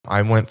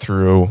I went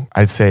through,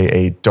 I'd say,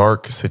 a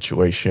dark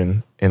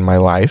situation in my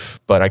life,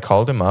 but I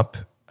called him up.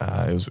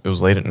 It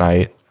was late at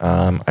night.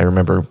 I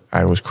remember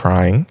I was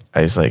crying.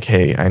 I was like,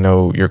 hey, I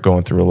know you're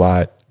going through a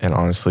lot. And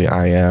honestly,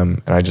 I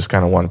am. And I just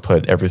kind of want to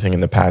put everything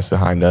in the past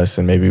behind us.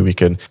 And maybe we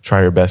could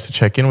try our best to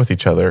check in with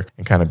each other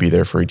and kind of be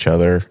there for each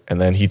other. And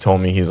then he told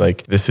me, he's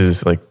like, this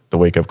is like the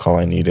wake up call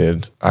I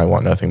needed. I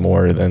want nothing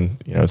more than,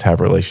 to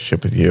have a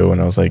relationship with you. And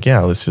I was like,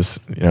 yeah, let's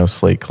just,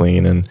 slate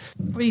clean. And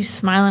what are you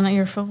smiling at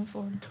your phone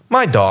for?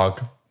 My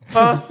dog.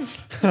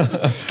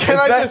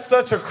 That's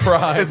such a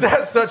crime. Is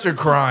that such a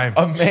crime?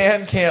 A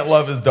man can't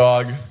love his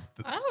dog.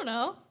 I don't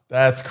know.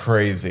 That's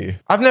crazy.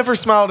 I've never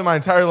smiled in my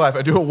entire life.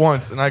 I do it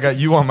once, and I got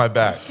you on my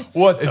back.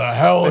 What the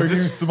hell are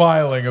you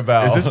smiling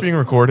about? Is this being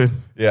recorded?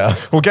 Yeah.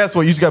 Well, guess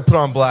what? You just got put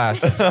on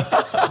blast.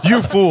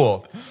 You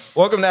fool.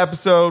 Welcome to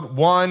episode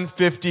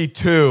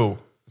 152.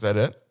 Is that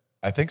it?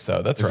 I think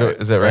so. That's right.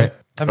 Is that right?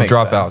 That makes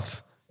Dropouts.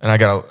 sense. And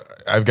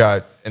I've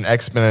got an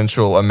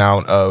exponential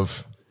amount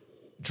of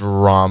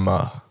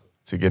drama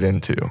to get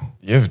into.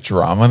 You have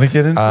drama to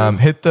get into?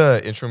 Hit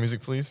the intro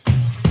music, please.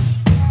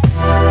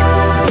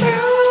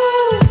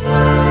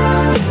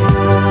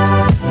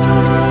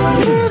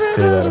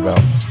 Say that about.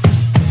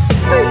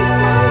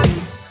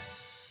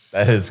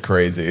 That is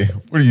crazy.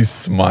 What are you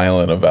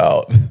smiling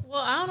about? Well,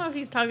 I don't know if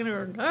he's talking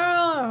to a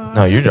girl.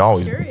 No, you're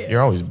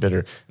always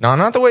bitter. No,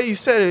 not the way you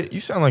said it. You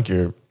sound like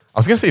I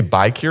was gonna say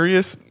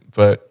bi-curious,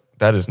 but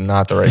that is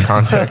not the right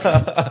context.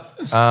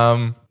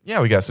 Yeah,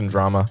 we got some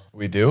drama.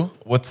 We do?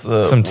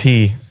 Some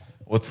tea?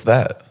 What's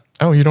that?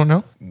 Oh, you don't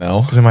know?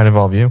 No. Because it might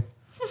involve you.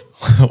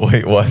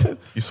 Wait, what?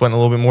 You sweating a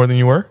little bit more than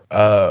you were?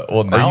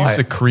 Well, now Are you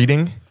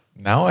secreting?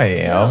 Now I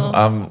am. No.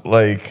 I'm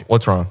like,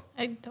 What's wrong?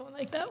 I don't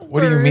like that word.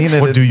 what do you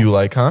mean? What do you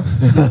like, huh?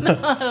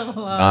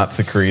 Not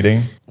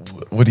secreting?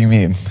 What do you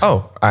mean?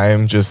 Oh,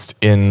 I'm just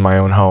in my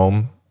own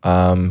home.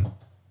 Come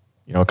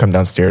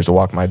downstairs to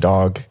walk my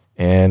dog,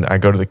 and I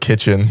go to the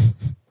kitchen.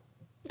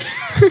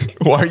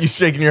 Why are you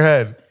shaking your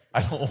head?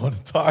 I don't want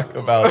to talk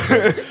about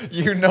it.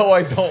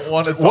 I don't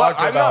want to talk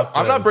about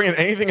I'm not bringing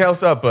anything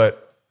else up,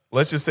 but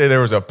let's just say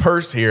there was a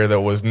purse here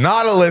that was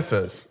not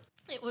Alyssa's.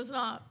 It was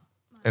not.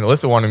 And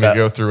Alyssa wanted me to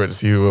go through it to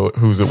see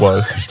whose it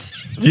was.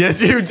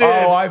 Yes, you did.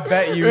 Oh, I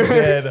bet you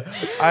did.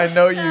 I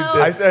know you did.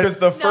 I said, because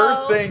the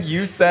first thing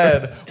you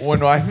said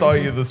when I saw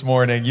you this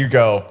morning, you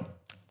go,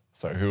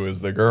 so who is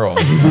the girl?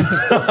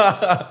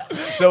 That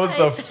was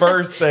the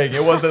first thing.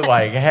 It wasn't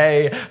like,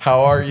 hey,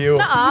 how are you?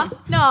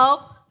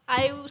 No.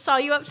 I saw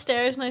you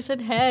upstairs and I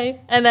said, hey.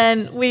 And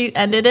then we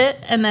ended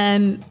it. And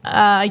then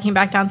I came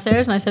back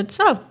downstairs and I said,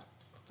 so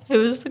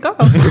who's the girl?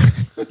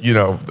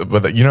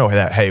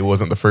 That hey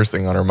wasn't the first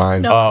thing on her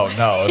mind. No. Oh,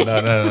 no.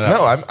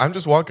 No, I'm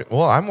just walking.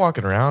 Well, I'm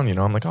walking around.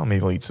 I'm like, oh,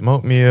 maybe I'll eat some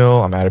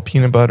oatmeal. I'm out of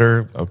peanut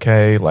butter.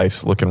 Okay,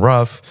 life's looking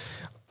rough.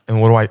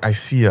 And what do I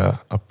see a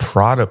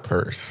Prada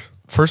purse.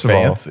 First of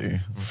all,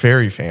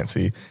 very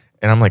fancy.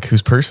 And I'm like,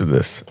 whose purse is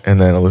this?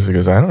 And then Alyssa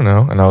goes, I don't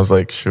know. And I was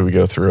like, should we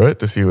go through it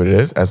to see what it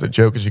is? As a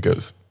joke, and she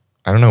goes,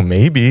 I don't know,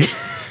 maybe.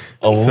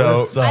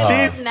 Alyssa.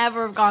 I would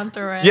never have gone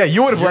through it. Yeah,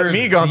 you would have let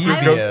me go through.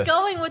 I was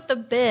going with the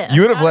bit. You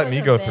would have let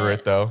me go through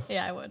it, though.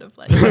 Yeah, I would have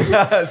let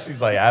you.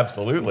 She's like,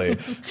 absolutely.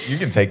 You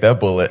can take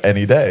that bullet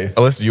any day.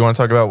 Alyssa, do you want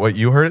to talk about what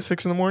you heard at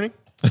 6 a.m?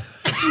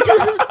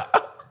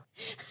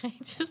 I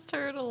just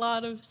heard a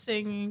lot of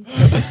singing.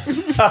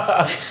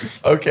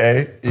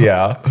 Okay,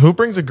 yeah. Who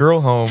brings a girl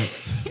home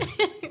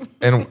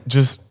and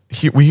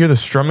we hear the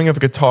strumming of a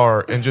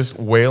guitar and just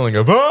wailing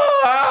of,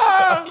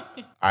 ah!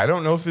 I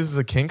don't know if this is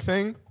a kink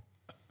thing.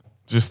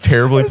 Just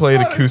terribly played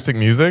acoustic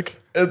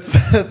music.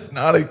 It's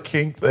not a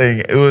kink thing.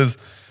 It was,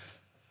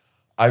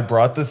 I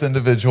brought this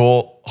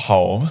individual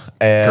home.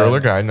 And Girl or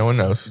guy, no one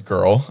knows.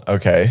 Girl,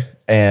 okay.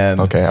 And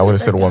okay, I would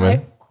have said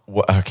woman.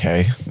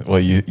 Okay, well,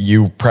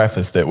 you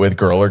prefaced it with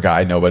girl or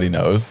guy, nobody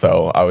knows.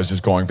 So I was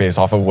just going based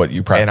off of what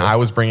you prefaced. And I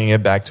was bringing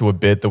it back to a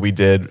bit that we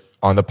did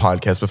on the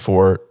podcast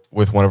before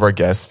with one of our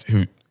guests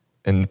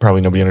and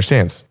probably nobody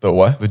understands. The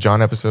what? The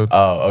John episode.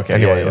 Oh, okay.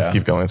 Anyway, let's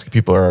keep going.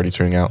 People are already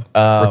tuning out.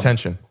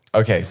 Retention.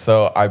 Okay,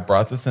 so I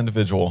brought this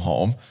individual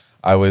home.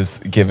 I was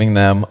giving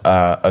them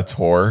a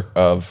tour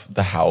of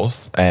the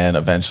house, and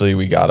eventually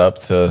we got up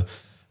to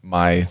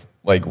my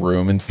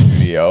room and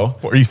studio.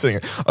 What are you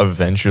saying?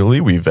 Eventually,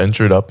 we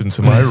ventured up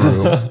into my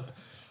room.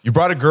 You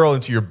brought a girl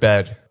into your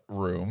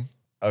bedroom.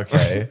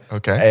 Okay.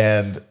 Okay.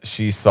 And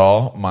she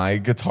saw my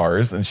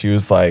guitars, and she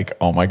was like,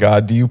 "Oh my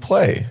God, do you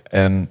play?"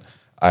 And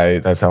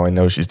that's how I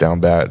know she's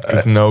down bad,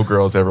 because no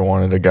girl's ever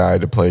wanted a guy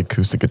to play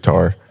acoustic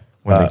guitar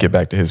when they get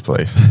back to his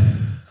place.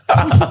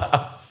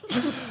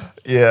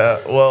 Yeah,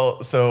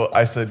 well, so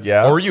I said,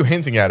 yeah. Or were you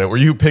hinting at it? Were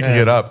you picking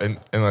it up and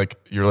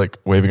you're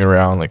waving it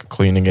around,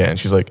 cleaning it, and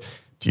she's like,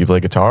 do you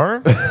play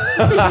guitar?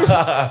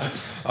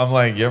 I'm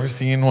like, you ever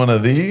seen one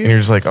of these? And you're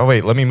just like, oh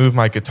wait, let me move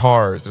my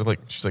guitars.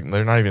 She's like,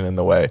 they're not even in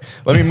the way.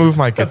 Let me move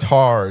my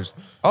guitars.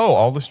 Oh,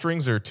 all the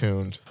strings are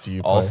tuned. Do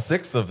you play? All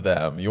 6 of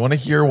them. You want to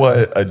hear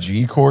what a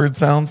G chord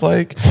sounds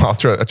like? Well,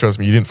 trust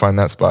me, you didn't find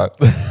that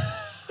spot.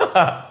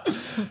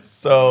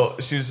 So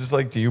she was just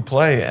like, do you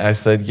play? And I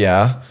said,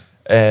 yeah.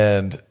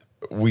 And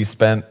we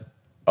spent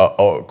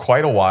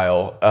quite a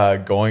while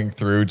going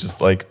through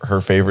just like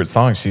her favorite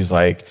songs. She's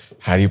like,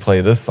 how do you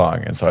play this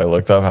song? And so I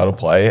looked up how to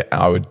play it.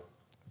 I would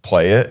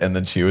play it, and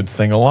then she would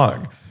sing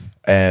along.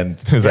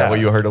 And is that what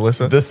you heard,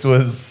 Alyssa? This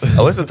was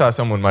Alyssa thought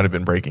someone might have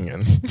been breaking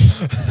in.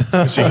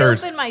 She I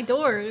opened my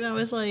door and I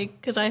was like,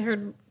 because I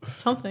heard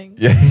something.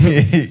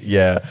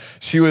 yeah.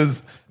 She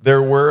was.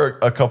 There were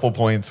a couple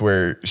points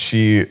where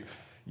you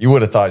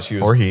would have thought she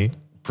was, or he,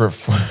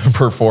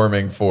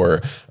 performing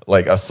for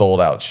like a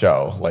sold out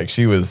show. Like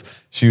she was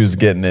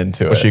getting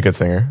into it. Was she a good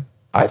singer?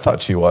 I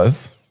thought she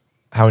was.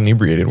 How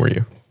inebriated were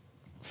you?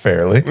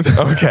 Fairly.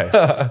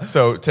 Okay.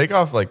 So take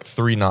off like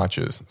 3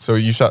 notches. So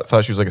you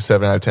thought she was like a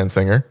 7 out of 10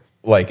 singer?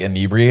 Like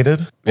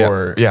inebriated? Yeah.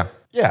 Or yeah.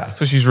 Yeah.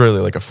 So she's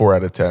really like a 4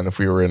 out of 10 if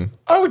we were in.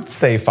 I would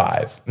say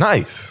 5.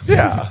 Nice.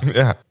 Yeah.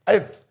 Yeah.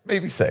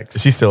 Maybe 6.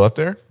 Is she still up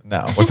there?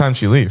 No. What time did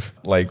she leave?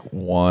 Like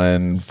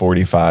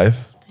 1:45.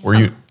 Were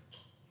you?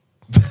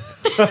 It's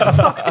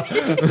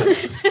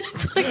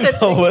like the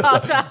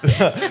TikTok.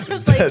 It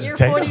was like, you're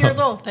 40 years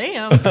old.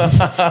 Damn.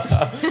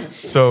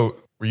 So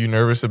were you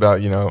nervous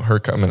about, her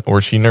coming, or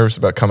was she nervous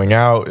about coming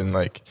out and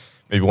like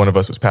maybe one of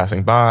us was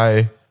passing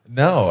by?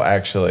 No,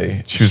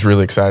 actually. She was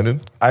really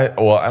excited. I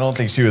don't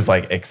think she was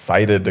like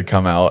excited to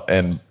come out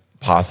and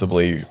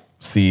possibly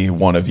see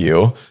one of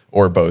you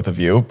or both of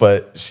you,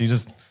 but she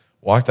just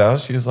walked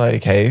out. She was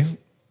like, hey,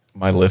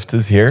 my lift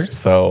is here,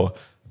 so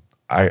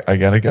I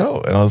gotta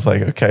go. And I was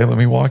like, okay, let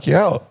me walk you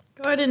out.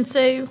 Go ahead and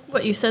say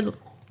what you said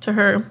to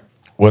her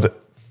What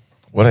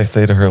I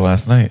say to her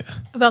last night?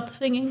 about the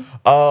singing.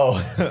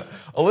 Oh,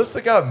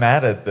 Alyssa got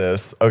mad at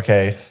this.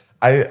 Okay.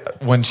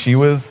 When she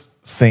was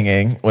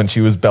singing, when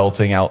she was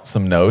belting out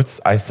some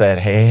notes, I said,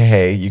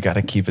 hey, you got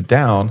to keep it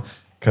down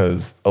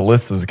because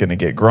Alyssa's going to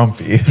get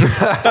grumpy.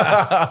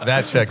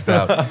 That checks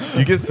out.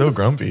 You get so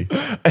grumpy.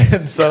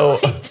 And so.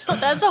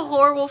 That's a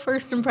horrible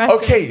first impression.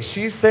 Okay.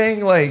 She's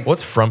saying like.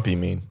 What's frumpy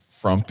mean?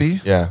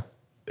 Frumpy? Yeah.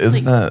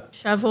 Isn't that.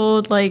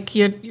 Shoveled, like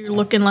you're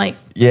looking like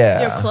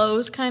Yeah. your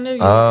clothes kind of.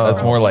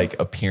 That's more like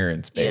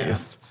appearance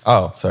based.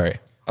 Oh, sorry.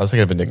 I was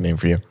thinking of a nickname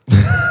for you.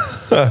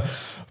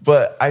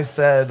 But I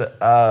said,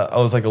 I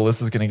was like,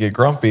 Alyssa's going to get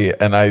grumpy.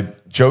 And I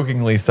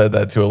jokingly said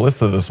that to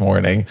Alyssa this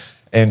morning.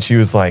 And she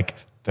was like,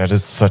 that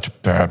is such a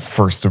bad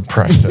first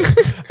impression.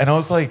 And I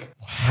was like,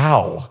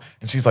 how?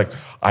 And she's like,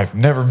 I've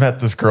never met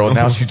this girl. And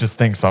now she just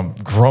thinks I'm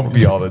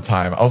grumpy all the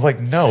time. I was like,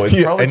 no, it's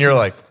probably. And you're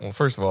like, well,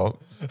 first of all,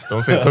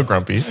 don't say it's so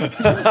grumpy.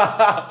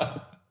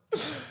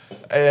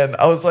 And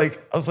I was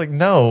like,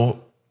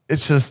 no,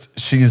 it's just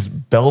she's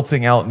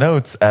belting out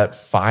notes at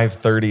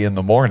 5:30 in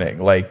the morning.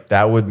 Like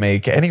that would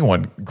make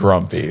anyone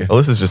grumpy.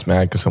 Alyssa's just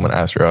mad because someone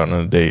asked her out on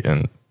a date.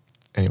 And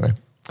anyway.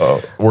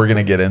 Oh, we're going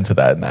to get into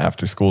that in the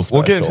after school special.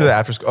 We'll get into the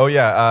after school. Oh,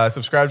 yeah.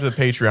 Subscribe to the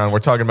Patreon. We're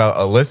talking about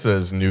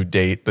Alyssa's new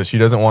date that she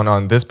doesn't want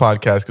on this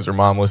podcast because her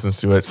mom listens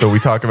to it. So we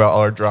talk about all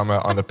our drama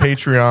on the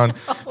Patreon.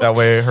 That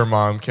way her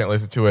mom can't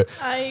listen to it.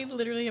 I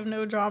literally have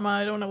no drama.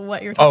 I don't know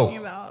what you're talking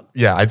about.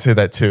 Yeah, I'd say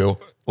that too.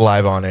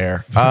 Live on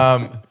air.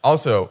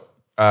 Also,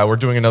 we're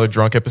doing another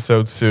drunk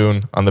episode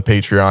soon on the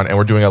Patreon. And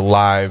we're doing a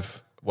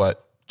live,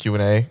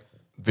 Q&A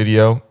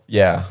video?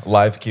 Yeah,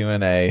 live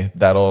Q&A.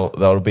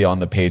 That'll be on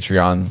the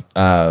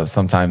Patreon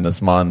sometime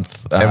this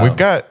month. And we've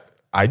got,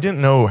 I didn't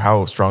know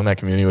how strong that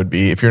community would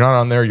be. If you're not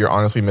on there, you're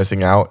honestly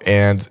missing out.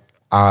 And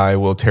I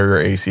will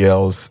tear your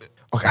ACLs.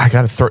 Okay, I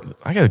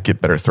gotta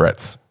get better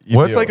threats.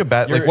 What's like a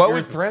bad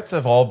your threats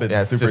have all been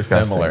super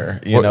similar.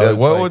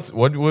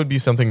 What would be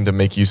something to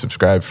make you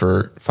subscribe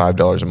for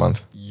 $5 a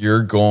month?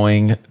 You're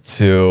going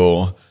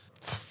to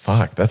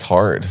fuck. That's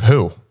hard.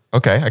 Who?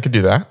 Okay, I could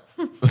do that.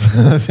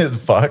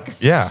 Fuck.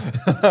 Yeah.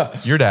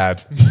 Your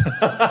dad.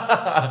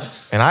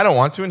 And I don't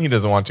want to, and he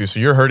doesn't want to. So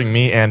you're hurting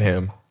me and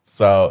him.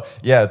 So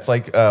yeah, it's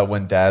like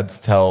when dads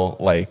tell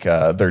like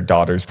their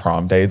daughter's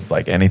prom dates,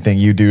 like anything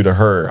you do to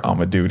her, I'm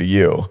gonna do to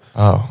you.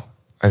 Oh,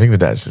 I think the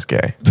dad's just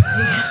gay.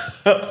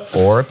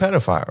 Or a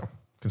pedophile,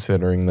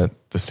 considering that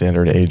the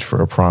standard age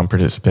for a prom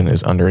participant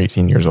is under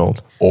 18 years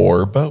old.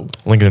 Or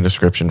both. Link in the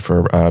description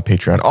for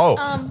Patreon.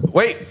 Oh,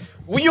 wait.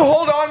 Will you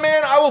hold on,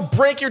 man? I will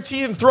break your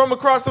teeth and throw them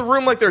across the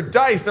room like they're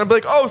dice. And I'll be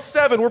like, oh,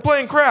 7, we're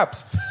playing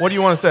craps. What do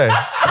you want to say?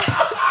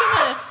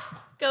 I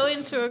was gonna go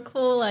into a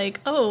cool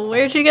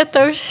where'd you get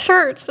those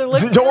shirts?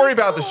 Don't worry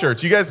about the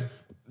shirts. You guys,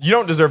 you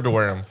don't deserve to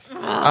wear them.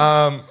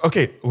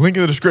 Okay, link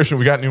in the description.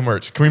 We got new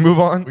merch. Can we move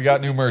on? We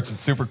got new merch. It's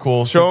super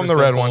cool. Show them the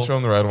red one. Show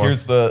them the red one.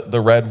 Here's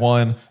the red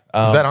one.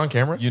 Is that on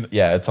camera?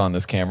 Yeah, it's on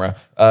this camera.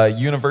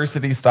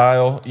 University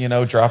style,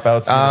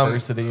 Dropouts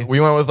University. We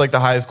went with like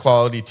the highest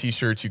quality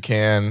t-shirts you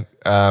can.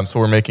 So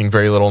we're making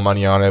very little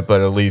money on it,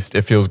 but at least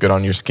it feels good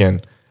on your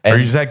skin.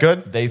 Is that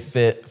good? They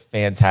fit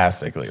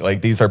fantastically.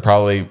 Like these are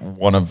probably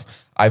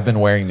I've been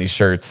wearing these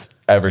shirts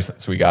ever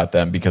since we got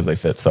them because they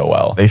fit so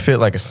well. They fit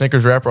like a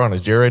Snickers wrapper on a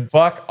Jared.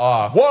 Fuck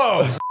off.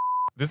 Whoa.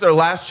 This is our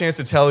last chance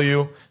to tell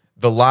you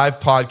the live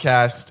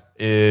podcast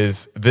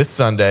is this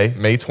Sunday,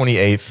 May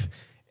 28th.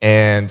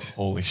 And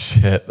holy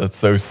shit, that's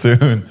so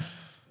soon.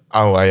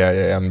 Oh,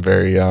 yeah. I'm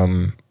very,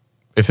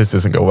 if this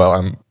doesn't go well,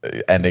 I'm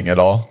ending it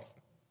all.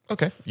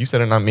 okay, you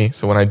said it, not me.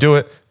 So when I do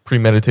it,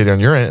 premeditated on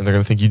your end, and they're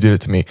going to think you did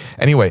it to me.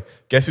 Anyway,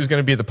 guess who's going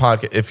to be at the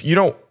podcast? If you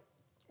don't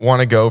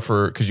want to go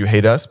because you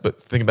hate us,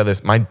 but think about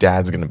this, my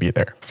dad's going to be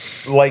there.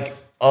 Like,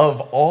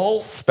 of all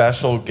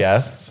special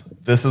guests,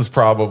 this is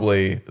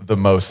probably the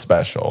most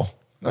special.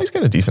 No, he's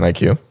got a decent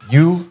IQ.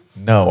 You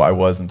know I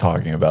wasn't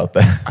talking about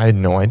that. I had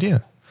no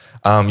idea.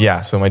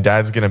 Yeah, so my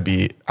dad's going to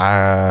be,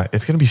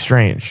 it's going to be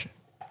strange.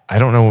 I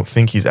don't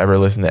think he's ever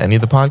listened to any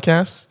of the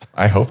podcasts.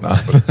 I hope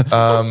not.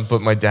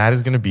 But my dad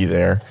is going to be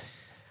there.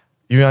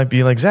 You might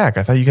be like, Zach,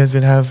 I thought you guys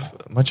didn't have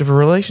much of a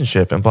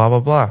relationship and blah, blah,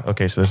 blah.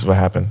 Okay, so this is what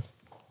happened.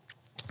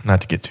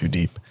 Not to get too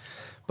deep,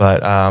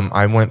 but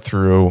I went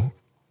through,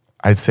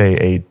 I'd say,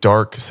 a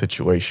dark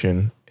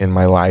situation in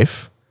my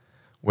life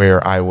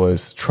where I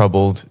was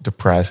troubled,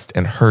 depressed,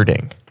 and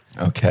hurting.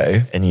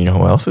 Okay. And you know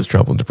who else is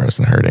troubled, depressed,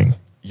 and hurting?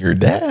 Your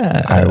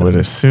dad. I would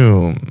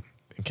assume,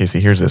 in case he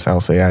hears this,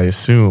 I'll say, I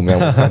assume. That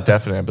was not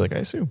definite. I'd be like, I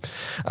assume.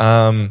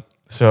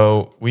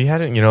 So we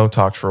hadn't,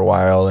 talked for a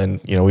while,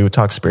 and, we would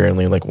talk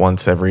sparingly, like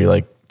once every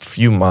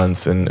few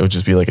months, and it would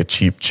just be like a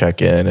cheap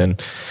check-in,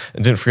 and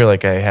I didn't feel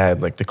like I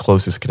had like the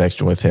closest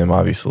connection with him,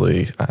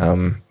 obviously,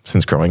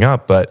 since growing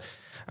up. But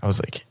I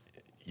was like,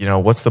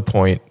 what's the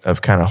point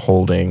of kind of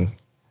holding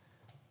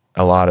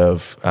a lot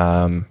of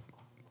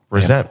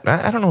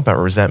resentment? I don't know about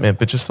resentment,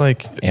 but just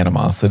like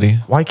animosity.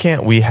 Why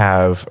can't we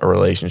have a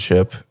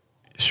relationship?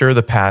 Sure,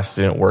 the past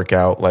didn't work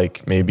out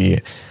like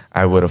maybe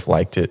I would have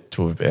liked it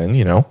to have been,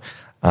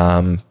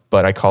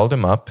 but I called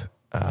him up.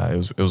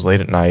 It was late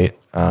at night.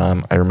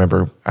 I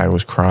remember I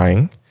was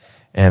crying,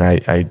 and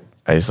I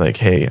was like,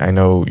 hey, I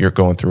know you're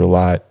going through a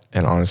lot,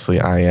 and honestly,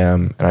 I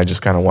am, and I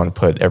just kind of want to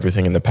put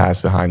everything in the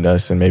past behind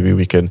us, and maybe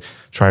we could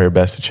try our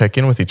best to check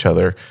in with each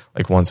other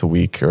like once a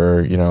week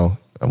or,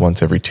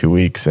 once every 2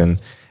 weeks and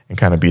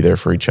kind of be there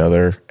for each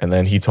other. And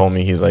then he told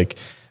me, he's like,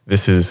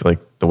 this is like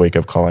the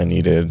wake-up call I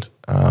needed.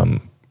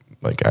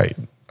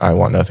 I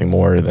want nothing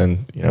more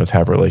than, to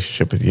have a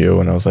relationship with you.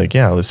 And I was like,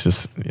 yeah, let's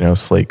just,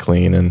 slate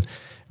clean and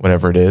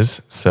whatever it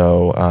is.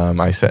 So I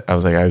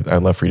was like,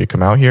 I'd love for you to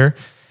come out here.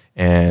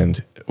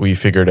 And we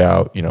figured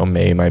out,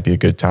 May might be a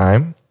good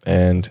time.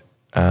 And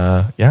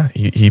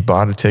he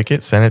bought a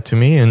ticket, sent it to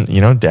me,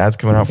 and, Dad's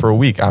coming out for a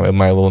week.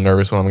 Am I a little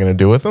nervous what I'm going to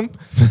do with him?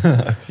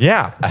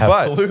 Yeah,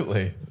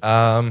 absolutely.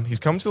 But, he's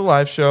come to the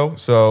live show.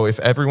 So if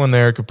everyone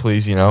there could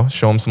please,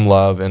 show him some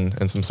love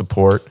and some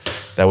support,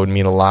 that would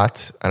mean a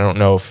lot. I don't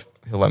know if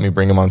he'll let me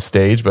bring him on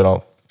stage, but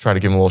I'll try to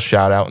give him a little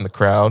shout out in the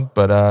crowd.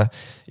 But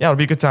it'll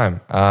be a good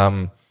time.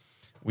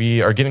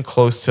 We are getting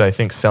close to, I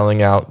think,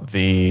 selling out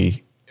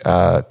the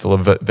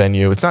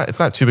venue. It's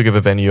not too big of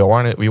a venue.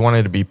 We wanted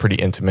it to be pretty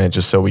intimate,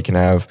 just so we can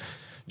have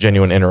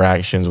genuine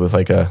interactions with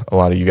like a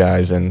lot of you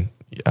guys, and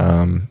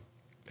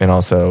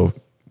also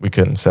we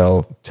couldn't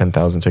sell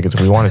 10,000 tickets if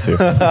we wanted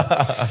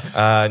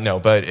to. No,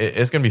 but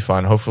it's gonna be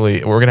fun.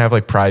 Hopefully, we're gonna have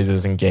like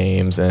prizes and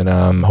games, and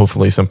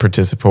hopefully some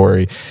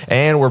participatory.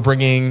 And we're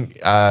bringing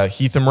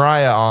Heath and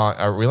Mariah on.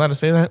 Are we allowed to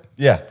say that?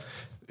 Yeah,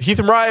 Heath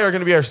and Mariah are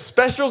gonna be our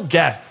special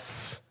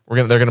guests.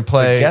 They're gonna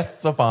play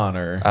guests of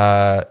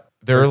honor.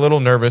 They're a little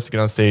nervous to get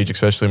on stage,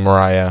 especially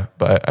Mariah,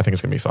 but I think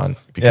it's going to be fun.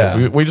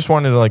 Because we just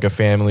wanted like a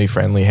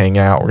family-friendly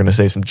hangout. We're going to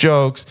say some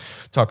jokes,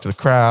 talk to the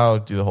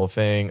crowd, do the whole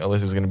thing.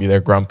 Alyssa's going to be there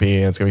grumpy,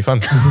 and it's going to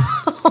be fun.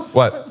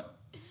 What?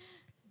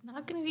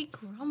 Not going to be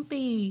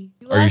grumpy.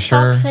 Are you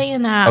sure? Stop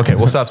saying that. Okay,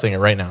 we'll stop saying it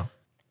right now.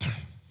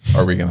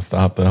 Are we going to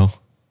stop, though?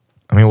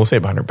 I mean, we'll say it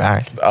behind her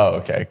back.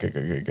 Oh, okay.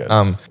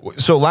 Good.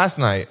 So last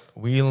night,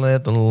 we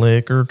let the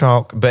liquor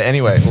talk. But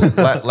anyway,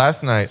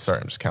 last night, sorry,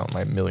 I'm just counting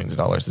my millions of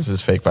dollars. This is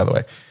fake, by the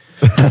way.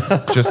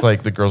 Just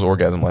like the girl's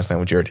orgasm last night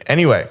with Jared.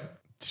 Anyway,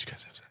 did you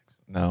guys have sex?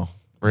 No.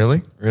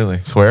 Really?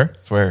 Swear.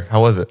 How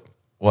was it?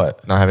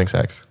 What? Not having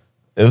sex.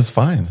 It was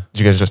fine.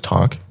 Did you guys just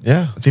talk?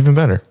 Yeah. It's even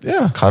better.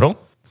 Yeah.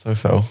 Cuddle? So.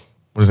 What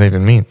does that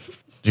even mean?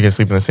 Did you guys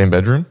sleep in the same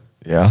bedroom?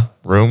 Yeah.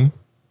 Room?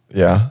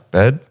 Yeah.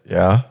 Bed?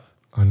 Yeah.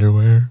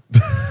 Underwear?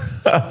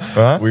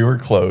 Huh? We were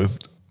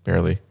clothed.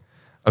 Barely.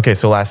 Okay,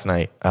 so last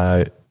night,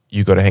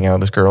 you go to hang out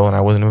with this girl, and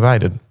I wasn't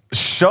invited.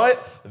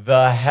 Shut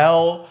the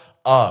hell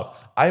up.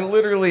 I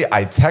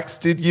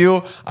texted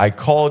you, I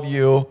called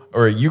you,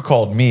 or you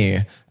called me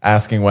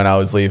asking when I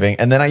was leaving.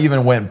 And then I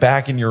even went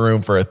back in your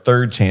room for a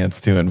third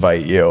chance to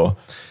invite you,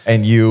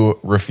 and you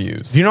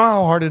refused. Do you know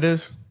how hard it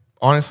is,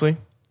 honestly?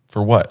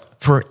 For what?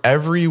 For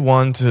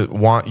everyone to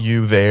want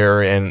you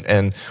there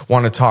and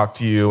want to talk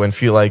to you and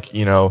feel like,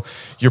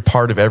 you're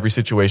part of every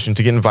situation,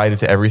 to get invited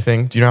to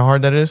everything. Do you know how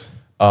hard that is?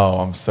 Oh,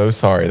 I'm so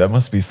sorry. That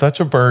must be such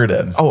a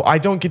burden. Oh, I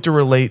don't get to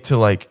relate to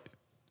like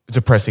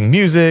depressing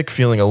music,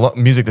 feeling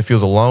music that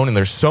feels alone, and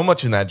there's so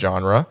much in that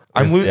genre.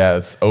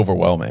 It's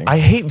overwhelming. I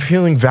hate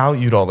feeling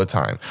valued all the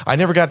time. I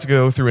never got to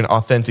go through an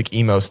authentic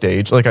emo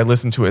stage. Like I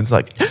listened to it, and it's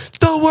like,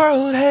 the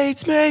world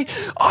hates me,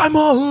 I'm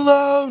all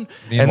alone.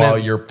 Meanwhile,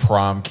 you're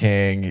prom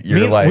king.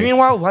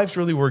 Meanwhile, life's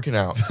really working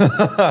out.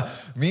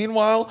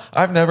 Meanwhile,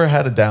 I've never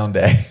had a down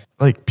day.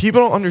 Like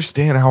people don't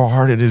understand how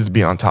hard it is to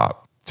be on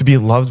top, to be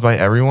loved by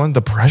everyone.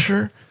 The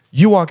pressure.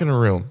 You walk in a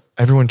room,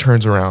 everyone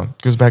turns around,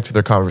 goes back to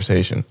their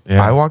conversation.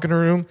 Yeah. I walk in a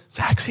room,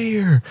 Zach's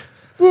here.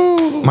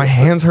 Woo! My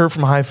hands hurt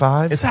from high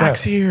five.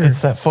 Zach's here.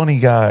 It's that funny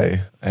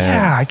guy.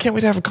 Yeah, I can't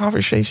wait to have a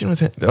conversation with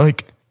him.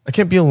 Like, I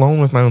can't be alone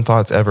with my own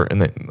thoughts ever.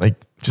 And then, like,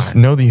 just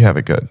know that you have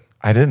it good.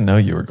 I didn't know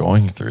you were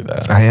going through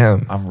that. I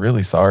am. I'm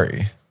really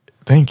sorry.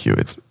 Thank you.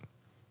 It's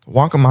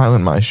walk a mile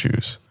in my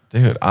shoes.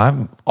 Dude,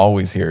 I'm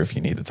always here if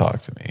you need to talk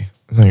to me.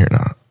 No, you're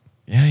not.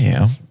 Yeah, I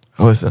am.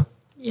 Alyssa,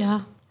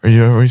 Yeah. are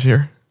you always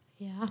here?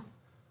 Yeah.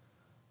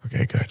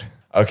 Okay, good.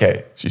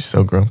 Okay. She's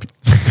so grumpy.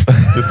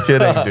 Just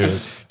kidding,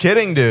 dude.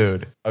 Kidding,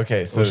 dude.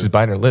 Okay, so So she's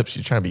biting her lips.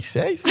 She's trying to be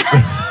safe.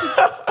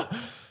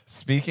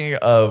 speaking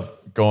of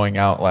going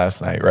out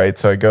last night, right?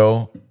 So I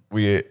go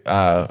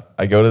to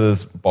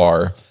this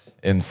bar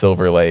in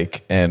Silver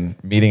Lake and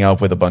meeting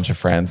up with a bunch of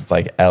friends. It's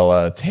like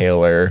Ella,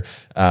 Taylor,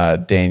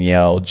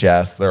 Danielle,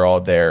 Jess. They're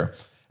all there.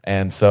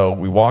 And so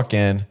we walk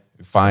in,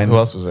 we find Who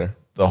else was there?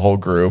 the whole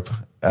group,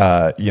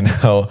 and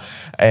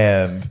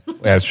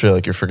Yeah, it's true.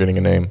 Like you're forgetting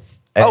a name.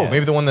 Oh,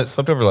 maybe the one that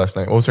slept over last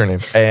night. What was her name?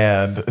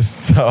 and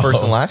so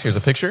First and last. Here's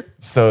a picture.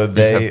 So We just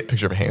have they a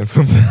picture of a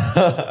handsome.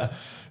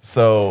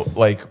 So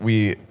like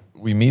we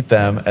meet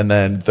them and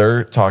then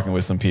they're talking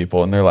with some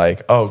people and they're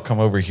like, oh, come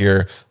over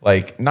here.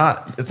 Like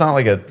it's not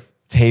like a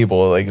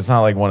table, like it's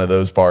not like one of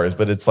those bars,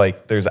 but it's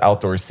like there's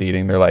outdoor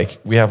seating. They're like,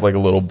 we have like a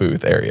little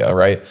booth area,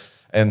 right?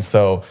 And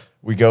so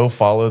we go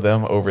follow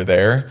them over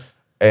there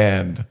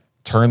and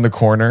turn the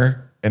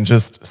corner, and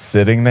just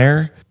sitting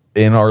there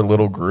in our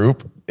little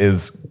group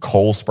is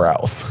Cole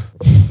Sprouse.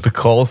 The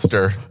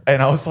Colster.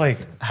 And I was like,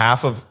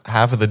 Half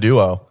of the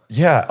duo.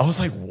 yeah, I was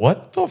like,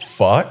 what the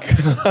fuck?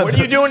 What are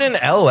you doing in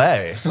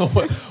LA?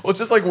 Well,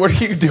 just like, what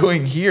are you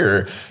doing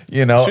here?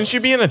 You know, Shouldn't you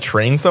be in a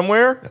train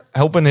somewhere,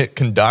 helping it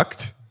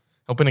conduct,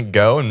 helping it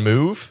go and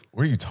move?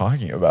 what are you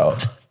talking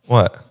about?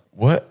 What?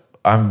 What?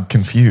 I'm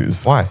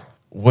confused. Why?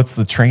 What's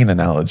the train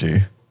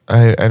analogy?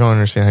 I don't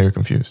understand how you're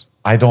confused.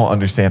 I don't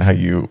understand how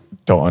you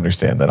don't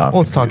understand that I'm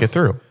Well, let's talk it confused.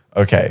 through.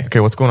 Okay. Okay,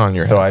 what's going on in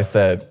your So head? I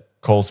said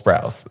Cole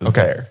Sprouse is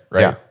Okay. there,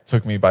 right? Yeah.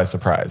 Took me by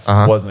surprise.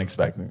 Uh-huh. Wasn't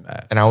expecting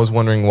that. And I was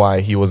wondering why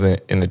he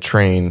wasn't in the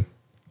train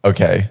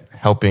Okay.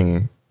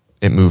 helping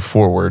it move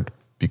forward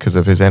because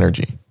of his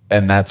energy.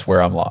 And that's where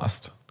I'm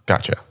lost.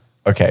 Gotcha.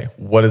 Okay.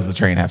 What does the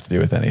train have to do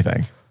with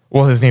anything?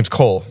 Well, his name's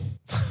Cole.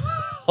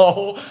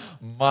 Oh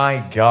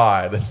my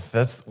God.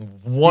 That's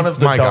one He's of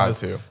the my God,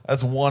 dumbest. too.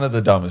 That's one of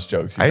the dumbest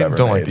jokes you've I ever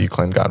don't made. like that you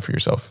claim God for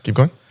yourself. Keep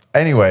going.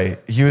 Anyway,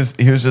 he was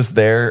just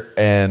there,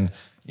 and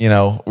we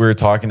were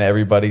talking to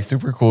everybody.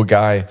 Super cool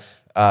guy.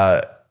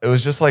 It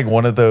was just like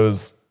one of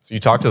those. So you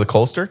talked to the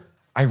Colster?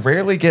 I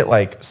rarely get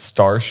like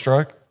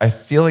starstruck. I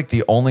feel like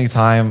the only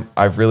time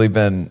I've really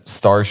been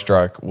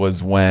starstruck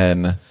was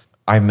when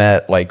I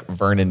met like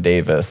Vernon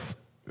Davis,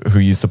 who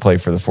used to play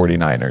for the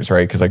 49ers,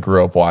 right? Because I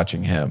grew up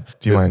watching him.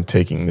 Do you mind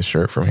taking the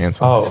shirt from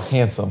Handsome? Oh,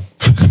 handsome.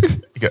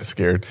 You got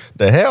scared.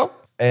 The hell?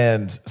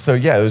 And so,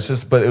 yeah, it was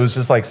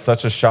just like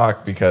such a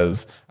shock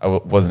because I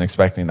wasn't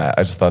expecting that.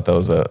 I just thought that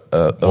was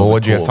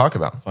What'd you guys talk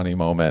about? Funny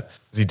moment.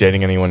 Was he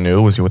dating anyone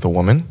new? Was he with a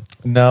woman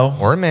No,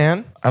 or a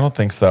man? I don't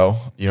think so.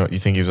 You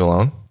think he was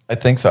alone? I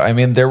think so. I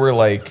mean, there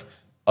were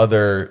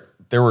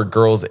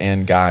girls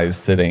and guys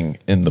sitting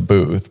in the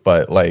booth,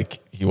 but like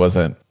he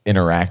wasn't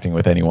interacting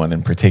with anyone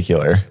in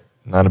particular.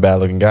 Not a bad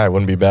looking guy.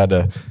 Wouldn't be bad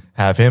to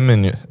have him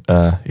in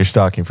your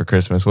stocking for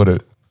Christmas, would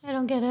it? I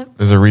don't get it.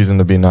 There's a reason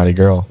to be a naughty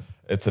girl.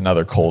 It's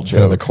another cold It's joke.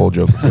 another cold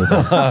joke. Let's move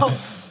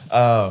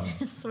on.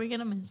 So we're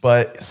gonna miss.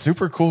 But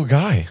super cool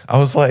guy. I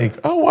was like,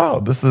 oh wow,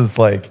 this is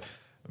like,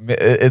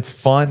 it's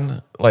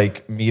fun,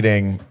 like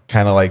meeting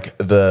kind of like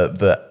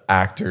the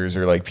actors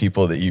or like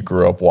people that you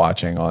grew up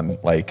watching on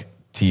like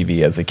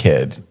TV as a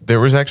kid. There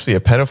was actually a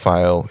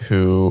pedophile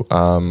who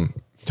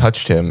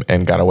touched him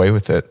and got away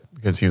with it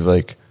because he was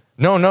like,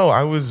 no,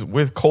 I was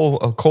with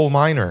a coal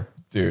miner.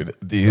 Dude,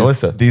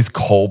 Melissa. these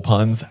coal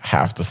puns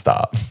have to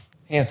stop.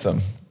 Handsome.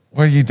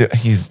 What are you doing?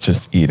 He's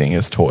just eating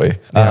his toy.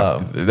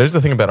 There's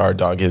the thing about our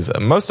dog is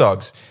most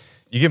dogs,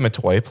 you give him a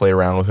toy, play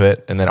around with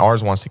it, and then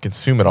ours wants to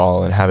consume it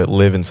all and have it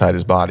live inside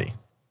his body.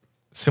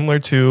 Similar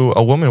to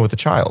a woman with a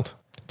child.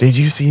 Did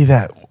you see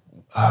that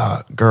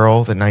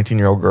girl, the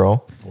 19-year-old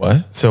girl?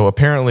 What? So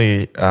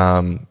apparently, it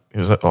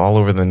was all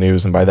over the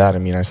news, and by that I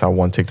mean I saw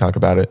one TikTok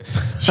about it.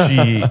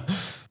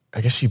 I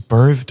guess she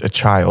birthed a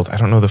child. I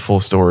don't know the full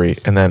story,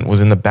 and then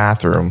was in the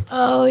bathroom,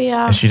 Oh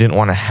yeah. and she didn't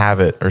want to have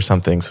it or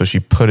something, so she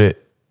put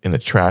it in the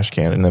trash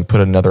can and then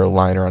put another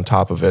liner on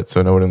top of it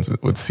so no one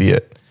would see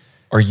it.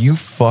 Are you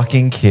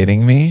fucking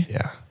kidding me?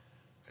 Yeah,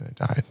 and it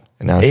died.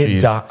 And now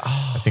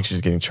I think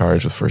she's getting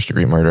charged with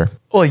first-degree murder.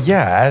 Well,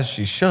 yeah, as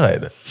she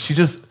should.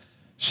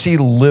 She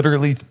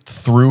literally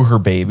threw her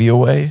baby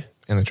away.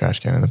 In the trash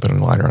can and then put a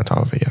liner on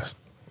top of it. Yes.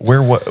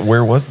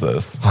 Where was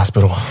this?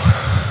 Hospital.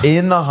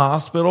 In the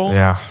hospital?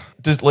 Yeah.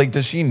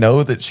 Does she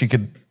know that she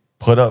could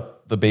put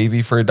up the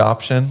baby for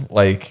adoption?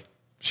 Like,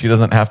 she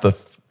doesn't have to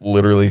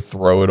literally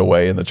throw it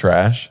away in the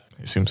trash?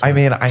 I assume so. I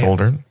mean, I told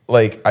her.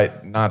 Like,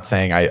 not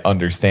saying I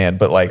understand,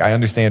 but like, I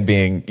understand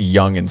being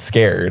young and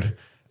scared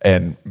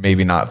and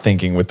maybe not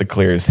thinking with the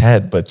clearest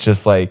head, but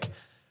just like,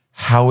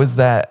 how is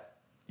that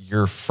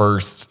your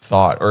first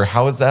thought? Or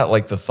how is that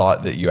like the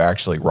thought that you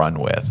actually run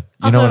with?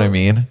 You know what I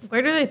mean?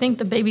 Where do they think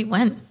the baby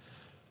went?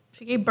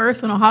 She gave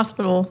birth in a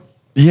hospital.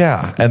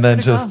 Yeah. And then Where'd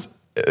it just,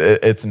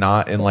 it's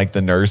not in like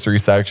the nursery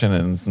section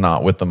and it's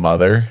not with the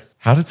mother.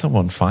 How did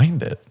someone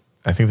find it?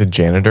 I think the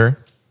janitor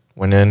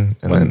went in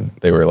and then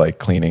They were like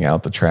cleaning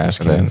out the trash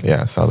cans.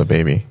 saw the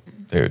baby.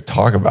 Dude,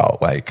 talk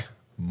about like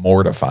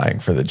mortifying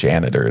for the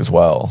janitor as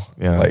well.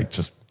 Yeah. Like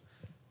just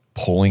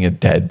pulling a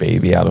dead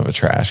baby out of a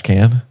trash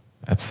can.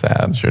 That's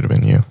sad. Should have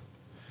been you.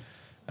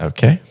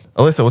 Okay.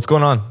 Alyssa, what's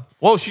going on?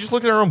 Whoa, she just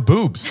looked at her own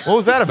boobs. What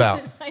was that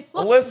about? I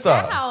looked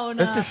down.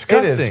 That's It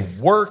disgusting. is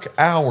work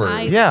hours.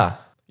 I- Yeah.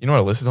 You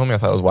know what Alyssa told me? I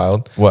thought it was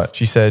wild. What?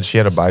 She said she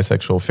had a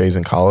bisexual phase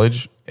in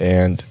college,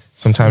 and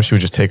sometimes she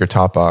would just take her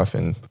top off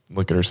and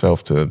look at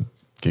herself to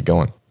get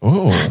going.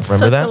 Ooh. Remember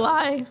Such that? a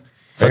lie.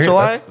 Such a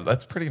lie?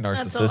 That's pretty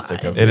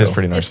narcissistic lie. of It you. is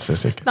pretty It's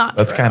narcissistic. not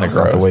That's kinda true.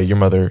 gross. Not the way your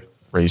mother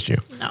raised you.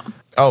 No.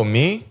 Oh,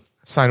 me?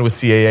 Signed with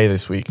CAA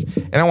this week,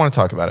 and I want to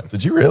talk about it.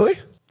 Did you really?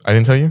 I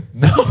didn't tell you?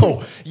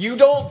 No, you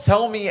don't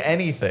tell me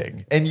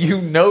anything. And you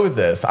know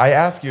this. I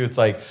ask you, it's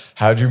like,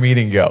 how'd your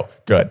meeting go?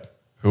 Good.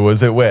 Who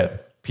was it with?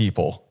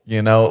 People.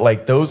 You know,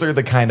 like those are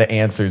the kind of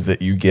answers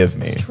that you give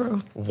me.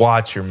 True.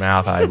 Watch your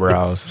mouth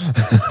eyebrows.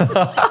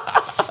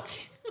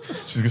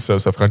 She's so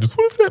self-conscious.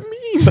 What does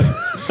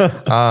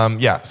that mean?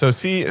 Yeah.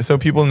 So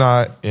people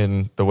not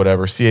in the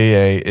whatever.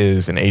 CAA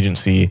is an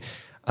agency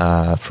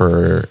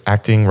for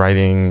acting,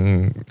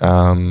 writing,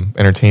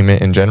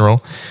 entertainment in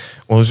general.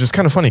 Well, it was just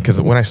kind of funny because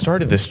when I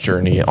started this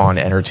journey on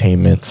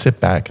entertainment, sit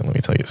back and let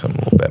me tell you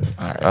something a little bit.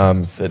 All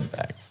right. Sit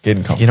back.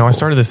 Getting comfortable. You know, I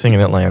started this thing in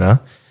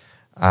Atlanta.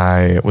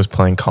 I was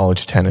playing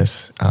college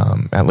tennis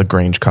at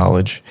LaGrange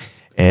College.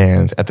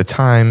 And at the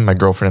time, my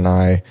girlfriend and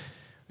I,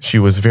 she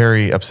was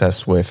very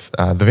obsessed with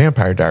the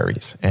Vampire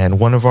Diaries. And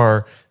one of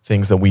our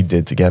things that we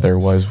did together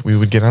was we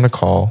would get on a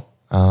call,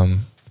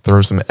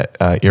 throw some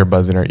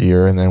earbuds in our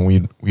ear, and then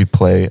we'd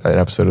play an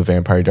episode of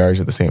Vampire Diaries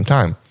at the same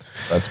time.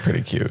 That's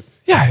pretty cute.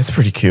 Yeah, it's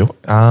pretty cute.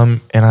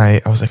 And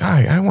I was like,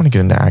 I want to get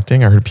into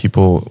acting. I heard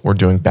people were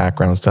doing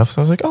background stuff.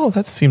 So I was like, oh,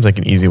 that seems like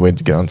an easy way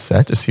to get on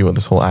set to see what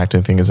this whole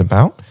acting thing is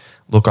about.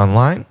 Look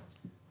online.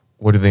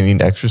 What do they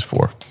need extras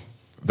for?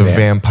 The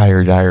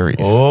Vampire Diaries.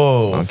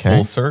 Oh,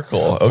 full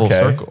circle. Okay. Full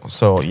circle.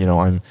 So, you know,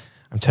 I'm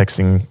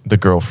texting the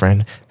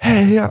girlfriend,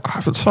 hey, I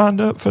haven't signed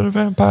up for the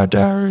Vampire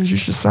Diaries. You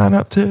should sign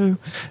up too.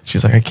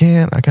 She's like, I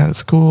can't. I got it at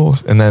school.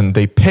 And then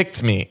they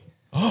picked me,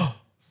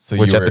 So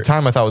which at the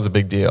time I thought was a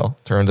big deal.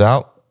 Turns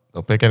out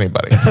they'll pick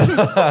anybody.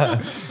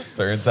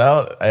 turns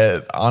out,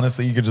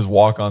 honestly, you could just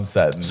walk on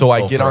set. And So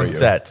I they'll get throw on you.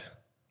 set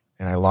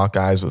and I lock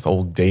eyes with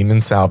old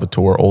Damon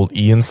Salvatore, old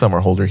Ian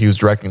Somerhalder. He was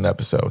directing the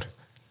episode.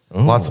 A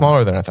lot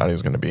smaller than I thought he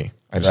was going to be.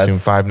 I just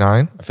assumed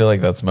 5'9". I feel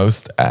like that's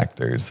most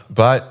actors.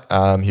 But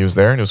he was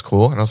there and it was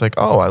cool. And I was like,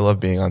 oh, I love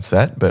being on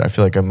set, but I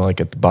feel like I'm like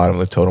at the bottom of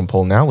the totem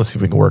pole now. Let's see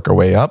if we can work our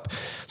way up.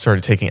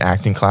 Started taking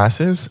acting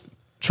classes,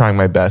 trying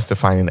my best to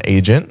find an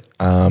agent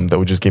that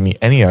would just give me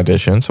any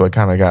audition. So I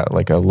kind of got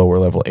like a lower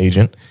level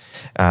agent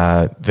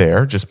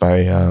there just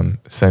by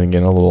sending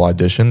in a little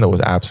audition that was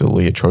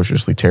absolutely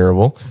atrociously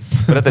terrible.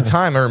 But at the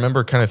time, I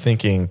remember kind of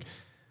thinking,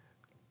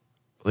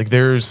 like,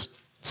 there's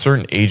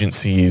certain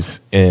agencies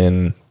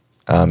in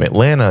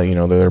Atlanta, you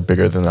know, that are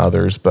bigger than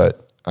others,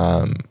 but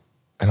and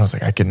I was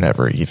like, I could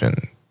never even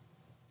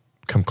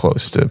come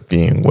close to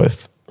being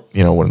with,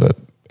 you know, one of the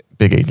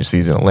big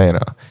agencies in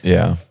Atlanta.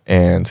 Yeah.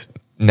 And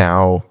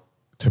now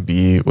to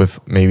be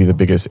with maybe the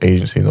biggest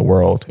agency in the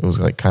world, it was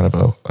like kind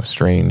of a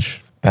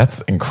strange.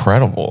 That's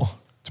incredible.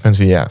 Depends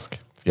who you ask.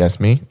 If you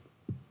ask me,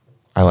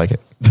 I like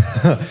it.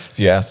 If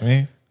you ask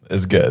me,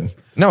 it's good.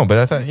 No, but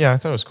I thought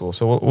it was cool.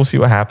 So we'll see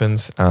what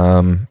happens.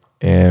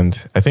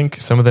 And I think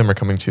some of them are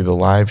coming to the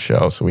live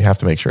show, so we have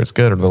to make sure it's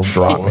good, or they'll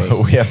drop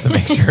me. We have to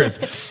make sure it's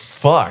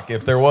fuck.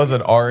 If there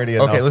wasn't already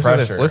enough Okay, listen to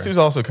this. pressure. Let's do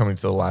also coming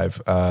to the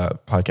live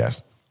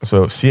podcast.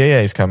 So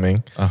CAA is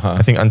coming.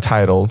 I think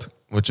Untitled,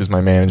 which is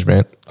my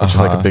management, which is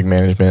like a big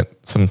management.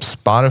 Some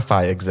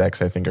Spotify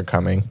execs, I think, are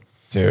coming.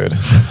 Dude,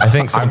 I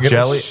think some I'm gonna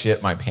jelly.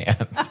 shit my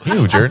pants.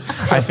 Ew, Jared.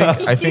 I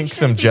think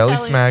some shouldn't be Jelly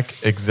telling. Smack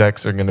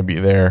execs are going to be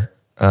there,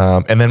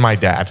 and then my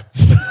dad,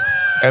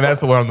 and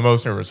that's the one I'm the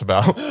most nervous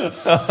about.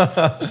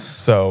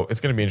 So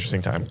it's going to be an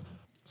interesting time.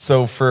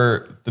 So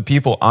for the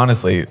people,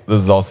 honestly,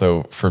 this is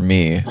also for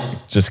me,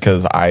 just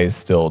because I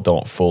still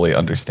don't fully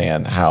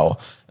understand how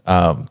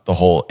the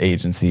whole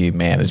agency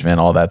management,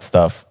 all that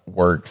stuff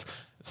works.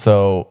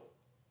 So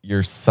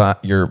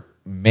you're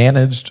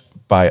managed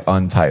by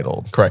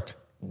Untitled. Correct.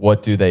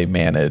 What do they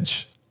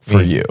manage for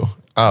you?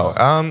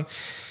 Oh,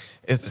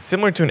 it's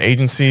similar to an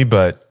agency,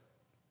 but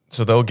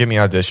so they'll give me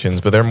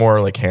auditions, but they're more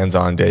like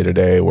hands-on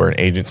day-to-day, where an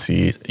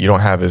agency, you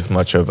don't have as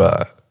much of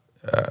a,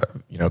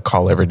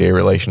 call everyday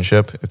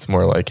relationship. It's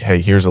more like,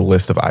 hey, here's a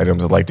list of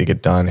items I'd like to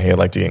get done. Hey, I'd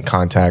like to get in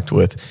contact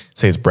with,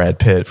 say it's Brad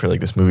Pitt for like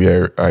this movie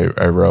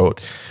I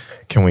wrote.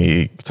 Can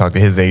we talk to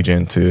his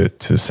agent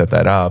to set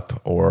that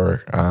up?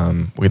 Or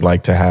we'd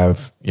like to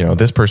have,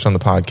 this person on the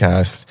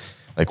podcast.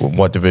 Like,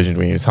 what division do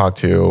we need to talk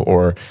to?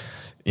 Or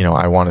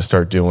I want to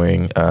start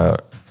doing a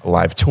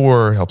live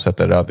tour, help set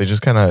that up. They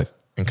just kind of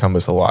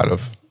encompass a lot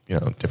of,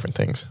 different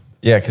things.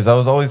 Yeah, because I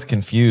was always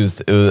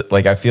confused. It was,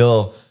 like, I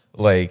feel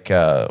like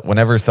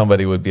whenever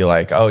somebody would be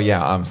like, oh,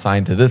 yeah, I'm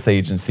signed to this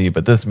agency,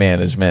 but this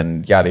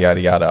management, yada,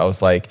 yada, yada. I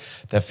was like,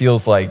 that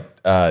feels like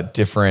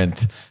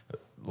different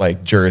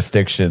like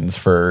jurisdictions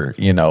for,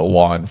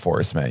 law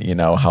enforcement,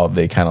 how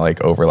they kind of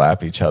like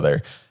overlap each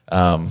other.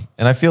 And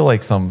I feel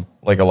like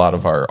a lot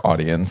of our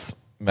audience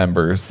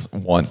members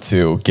want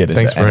to get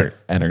into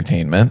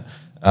entertainment.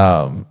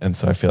 And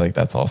so I feel like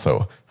that's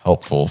also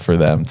helpful for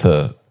them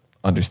to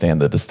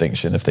understand the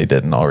distinction if they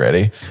didn't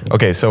already.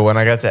 Okay, so when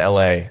I got to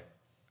LA,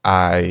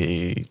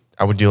 I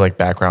would do like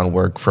background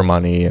work for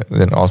money,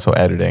 then also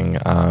editing.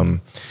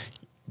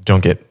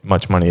 Don't get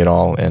much money at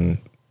all, and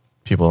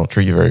people don't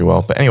treat you very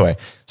well. But anyway,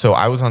 so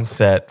I was on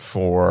set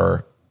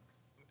for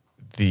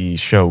the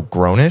show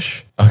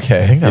Grownish.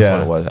 Okay, I think that's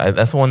what it was.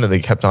 That's the one that they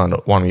kept on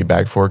wanting me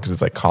back for because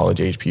it's like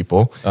college age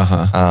people.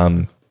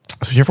 So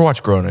if you ever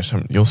watch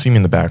Grownish, you'll see me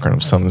in the background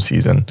of some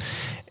season.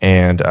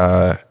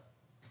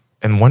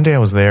 And one day I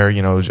was there,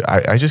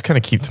 I just kind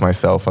of keep to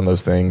myself on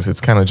those things.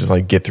 It's kind of just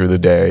like get through the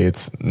day.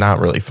 It's not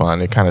really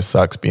fun. It kind of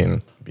sucks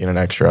being an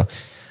extra,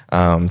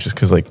 just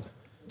because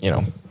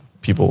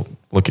people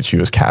look at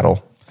you as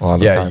cattle a lot of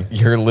the time.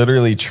 You're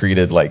literally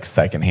treated like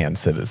secondhand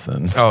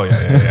citizens. Oh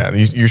yeah.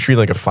 You're treated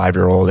like a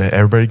 5-year-old.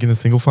 Everybody get in a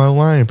single file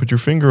line. Put your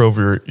finger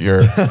over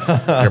your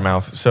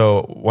mouth.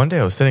 So one day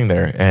I was sitting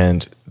there,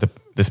 and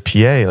this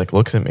PA like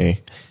looks at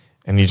me,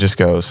 and he just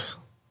goes,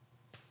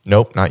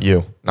 "Nope, not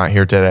you. Not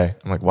here today."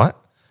 I'm like, "What?"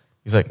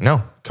 He's like,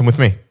 "No, come with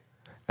me."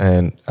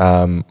 And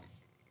I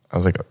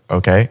was like,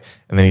 "Okay."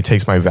 And then he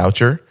takes my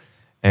voucher,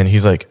 and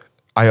he's like,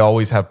 "I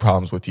always have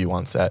problems with you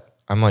on set."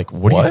 I'm like,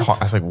 "What? Are you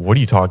I was like, "What are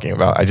you talking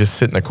about?" I just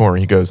sit in the corner.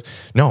 He goes,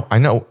 "No, I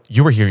know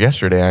you were here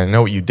yesterday. I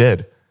know what you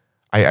did.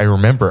 I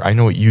remember. I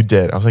know what you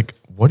did." I was like,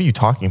 "What are you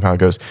talking about?" He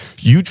goes,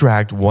 "You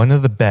dragged one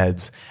of the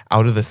beds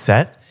out of the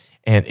set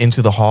and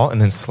into the hall,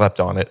 and then slept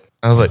on it."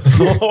 I was like,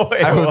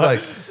 Wait, I was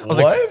what?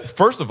 like,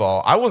 first of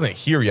all, I wasn't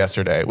here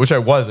yesterday, which I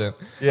wasn't.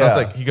 Yeah. I was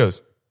like, he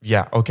goes,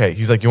 "Yeah, okay."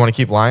 He's like, "You want to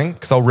keep lying?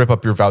 Because I'll rip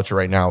up your voucher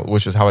right now,"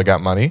 which is how I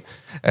got money.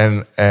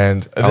 And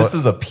this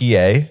is a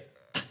PA.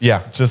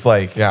 yeah, Just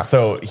like, Yeah.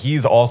 So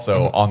he's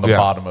also on the Yeah.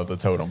 bottom of the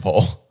totem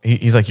pole.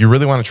 he's like, "You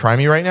really want to try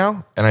me right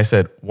now?" And I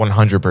said,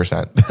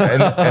 100%.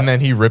 And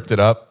then he ripped it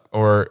up,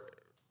 or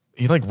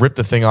he like ripped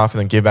the thing off and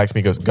then gave it back to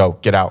me. He goes, "Go,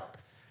 get out."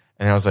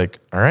 And I was like,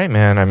 "All right,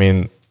 man. I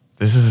mean,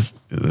 this is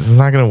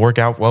not going to work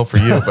out well for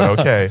you, but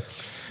okay."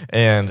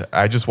 And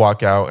I just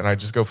walk out, and I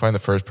just go find the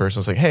first person.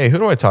 I was like, "Hey, who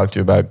do I talk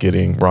to about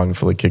getting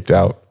wrongfully kicked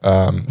out?"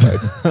 By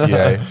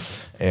PA.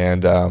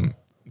 And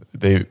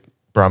they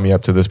brought me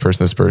up to this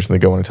person. They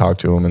go in and talk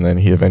to him, and then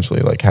he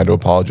eventually like had to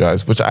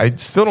apologize, which I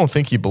still don't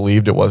think he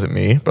believed it wasn't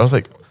me. But I was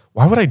like,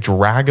 why would I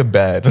drag a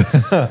bed?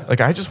 Like,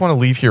 I just want to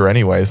leave here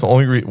anyway. It's the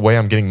only way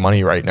I'm getting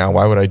money right now.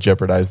 Why would I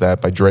jeopardize that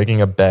by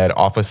dragging a bed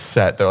off a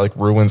set that like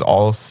ruins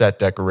all set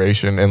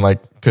decoration and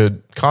like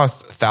could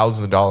cost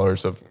thousands of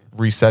dollars of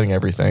resetting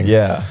everything?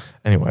 Yeah.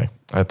 Anyway,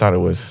 I thought it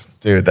was...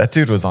 Dude, that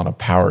dude was on a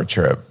power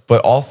trip.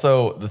 But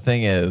also the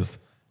thing is,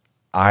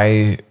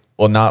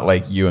 not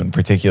like you in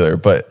particular,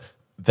 but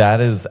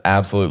that is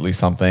absolutely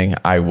something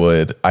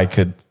I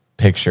could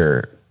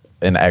picture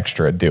an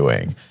extra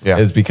doing. Yeah.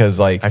 Is because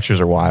like Extras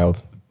are wild.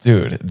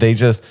 dude, they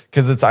just,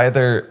 because it's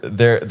either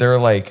there are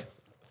like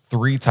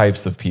three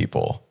types of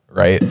people,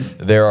 right?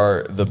 There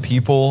are the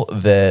people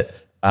that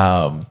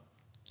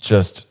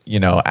just,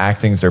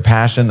 acting's their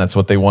passion, that's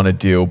what they want to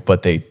do,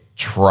 but they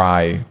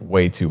try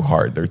way too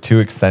hard. They're too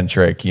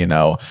eccentric, and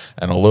a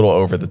little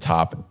over the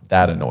top.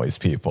 That annoys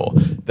people.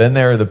 Then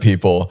there are the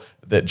people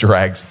that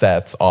drag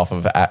beds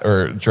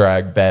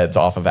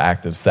off of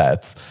active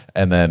sets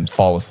and then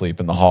fall asleep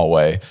in the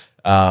hallway.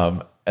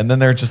 And then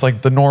they're just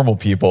like the normal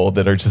people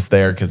that are just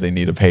there because they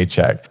need a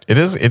paycheck. It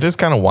is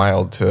kind of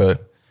wild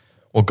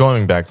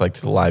going back like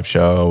to the live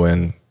show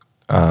and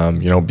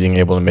being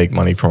able to make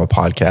money from a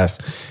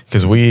podcast,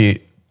 because Alyssa,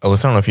 I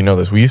don't know if you know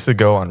this, we used to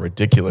go on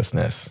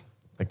Ridiculousness,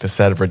 like the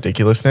set of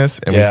Ridiculousness,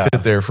 and we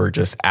sit there for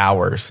just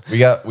hours. We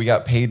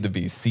got paid to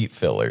be seat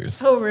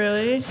fillers. Oh,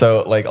 really?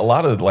 So like a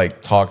lot of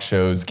like talk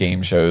shows,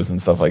 game shows,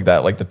 and stuff like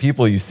that, like the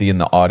people you see in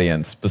the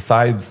audience,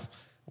 besides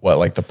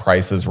like The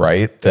Price is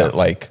Right, that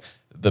like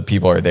the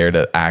people are there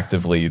to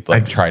actively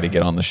like try to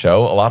get on the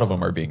show. A lot of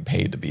them are being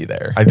paid to be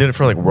there. I did it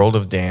for like World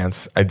of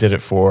Dance. I did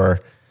it for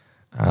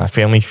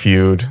Family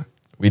Feud.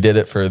 We did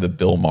it for the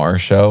Bill Maher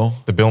show.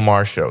 The Bill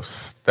Maher show.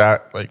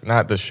 That, like,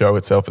 not the show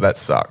itself, but that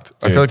sucked.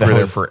 Dude, I feel like we were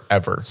there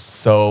forever.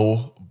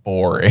 So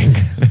boring.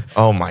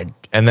 Oh my!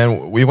 And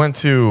then we went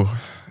to,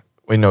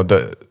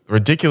 the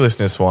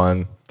Ridiculousness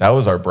one. That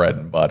was our bread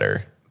and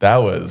butter. That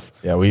was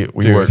we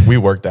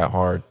worked that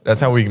hard. That's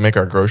how we make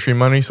our grocery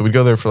money. So we'd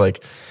go there for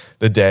like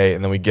the day,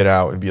 and then we'd get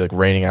out. It'd be like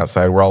raining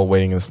outside. We're all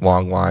waiting in this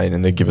long line,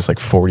 and they'd give us like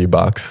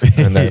 $40,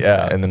 and then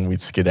and then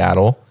we'd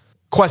skedaddle.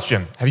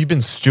 Question. Have you been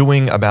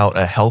stewing about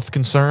a health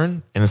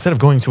concern? And instead of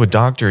going to a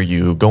doctor,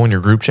 you go in your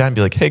group chat and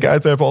be like, hey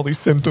guys, I have all these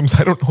symptoms.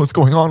 I don't know what's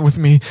going on with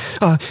me.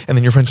 And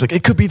then your friends are like,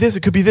 it could be this,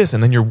 it could be this.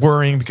 And then you're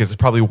worrying because it's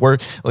probably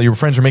worse. Well, your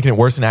friends are making it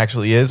worse than it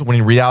actually is. When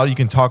in reality, you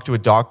can talk to a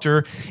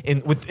doctor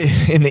in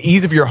the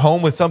ease of your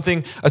home with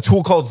a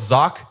tool called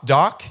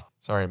ZocDoc.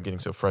 Sorry, I'm getting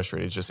so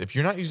frustrated. It's just if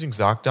you're not using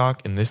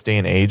ZocDoc in this day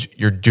and age,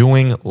 you're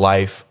doing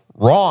life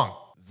wrong.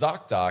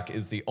 ZocDoc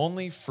is the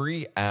only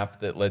free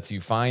app that lets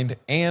you find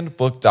and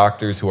book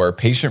doctors who are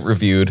patient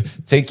reviewed,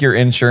 take your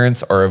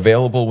insurance, are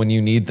available when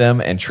you need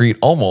them, and treat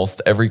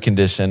almost every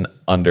condition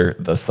under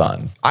the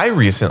sun. I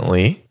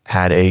recently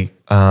had a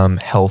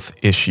health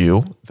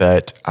issue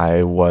that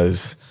I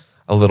was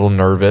a little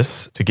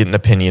nervous to get an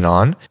opinion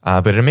on,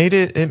 but it made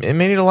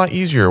it a lot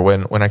easier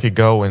when I could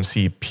go and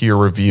see peer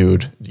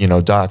reviewed,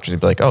 doctors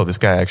and be like, oh, this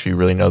guy actually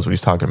really knows what he's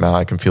talking about.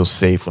 I can feel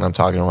safe when I'm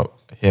talking to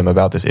him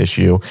about this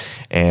issue,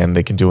 and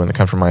they can do it in the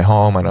comfort of my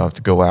home. I don't have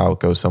to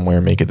go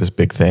somewhere, make it this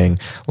big thing,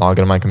 log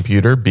into my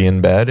computer, be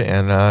in bed,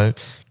 and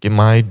get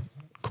my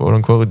quote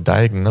unquote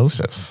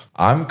diagnosis.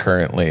 I'm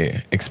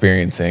currently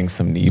experiencing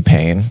some knee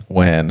pain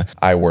when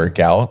I work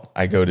out.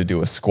 I go to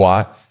do a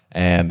squat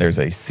and there's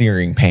a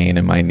searing pain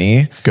in my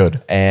knee.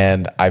 Good.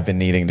 And I've been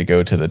needing to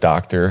go to the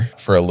doctor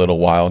for a little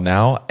while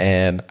now.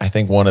 And I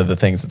think one of the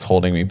things that's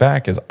holding me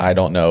back is I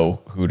don't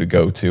know who to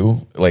go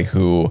to, like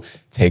who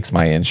takes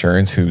my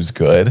insurance, who's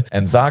good.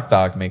 And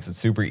ZocDoc makes it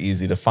super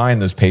easy to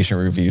find those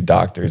patient-reviewed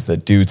doctors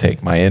that do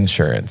take my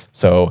insurance.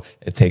 So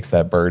it takes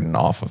that burden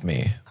off of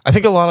me. I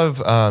think a lot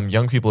of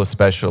young people,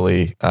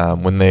 especially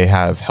when they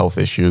have health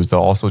issues, they'll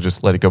also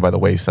just let it go by the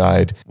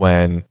wayside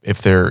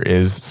if there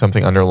is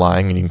something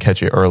underlying and you can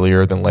catch it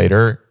earlier than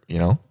later,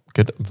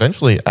 could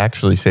eventually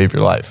actually save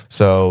your life.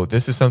 So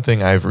this is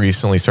something I've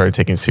recently started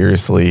taking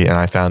seriously, and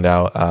I found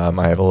out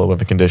I have a little bit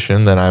of a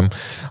condition that I'm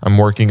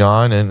working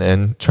on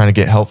and trying to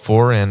get help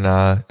for. And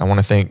I want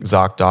to thank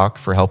ZocDoc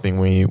for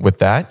helping me with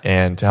that.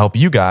 And to help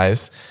you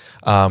guys,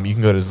 you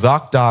can go to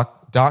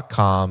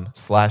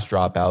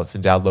ZocDoc.com/dropouts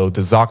and download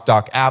the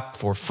ZocDoc app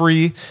for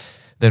free.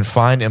 Then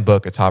find and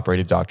book a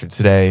top-rated doctor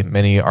today.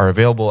 Many are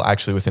available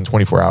actually within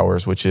 24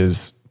 hours, which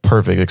is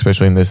perfect,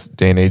 especially in this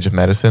day and age of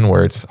medicine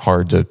where it's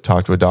hard to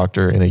talk to a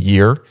doctor in a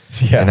year.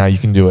 Yeah, and now you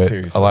can do it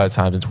seriously. a lot of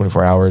times in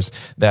 24 hours.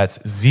 That's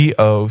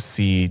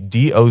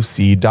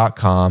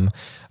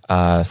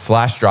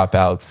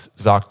ZocDoc.com/dropouts,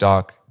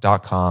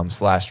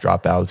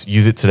 ZocDoc.com/dropouts.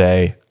 Use it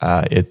today.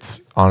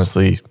 It's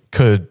honestly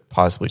could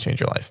possibly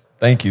change your life.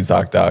 Thank you,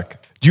 ZocDoc.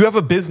 Do you have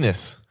a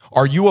business?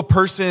 Are you a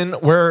person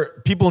where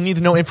people need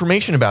to know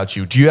information about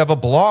you? Do you have a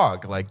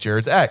blog like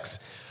Jared's ex?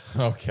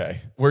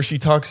 Okay. Where she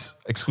talks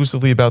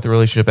exclusively about the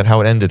relationship and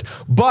how it ended.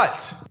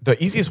 But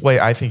the easiest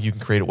way I think you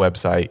can create a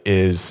website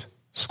is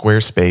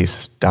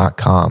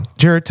squarespace.com.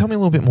 Jared, tell me a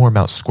little bit more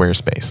about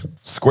Squarespace.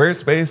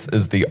 Squarespace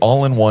is the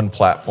all-in-one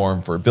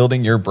platform for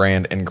building your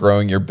brand and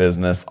growing your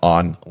business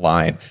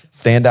online.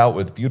 Stand out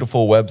with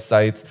beautiful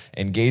websites,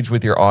 engage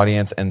with your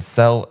audience, and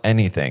sell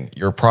anything.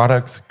 Your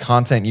products,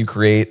 content you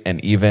create,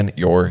 and even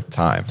your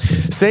time.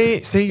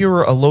 Say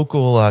you're a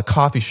local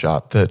coffee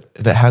shop that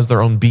has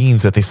their own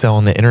beans that they sell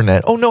on the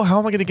internet. Oh no, how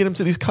am I going to get them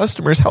to these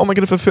customers? How am I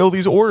going to fulfill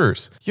these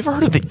orders? You ever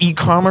heard of the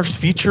e-commerce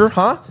feature,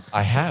 huh?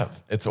 I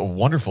have. It's a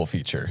wonderful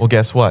feature. Well,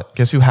 guess what?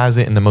 Guess who has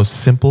it in the most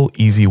simple,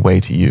 easy way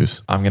to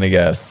use? I'm going to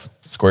guess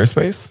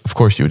Squarespace. Of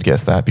course you would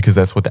guess that because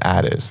that's what the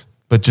ad is.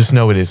 But just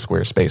know it is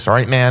Squarespace. All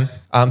right, man?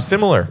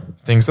 Similar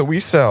things that we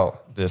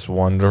sell. This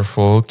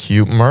wonderful,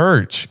 cute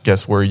merch.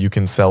 Guess where you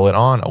can sell it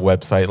on? A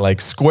website like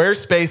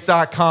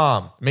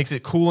squarespace.com. Makes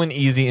it cool and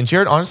easy. And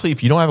Jared, honestly,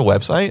 if you don't have a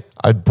website,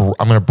 I'm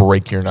going to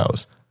break your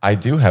nose. I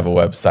do have a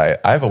website.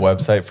 I have a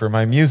website for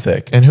my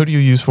music. And who do you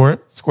use for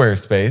it?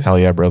 Squarespace. Hell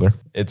yeah, brother.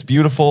 It's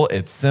beautiful,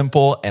 it's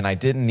simple, and I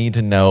didn't need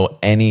to know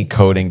any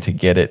coding to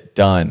get it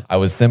done. I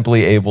was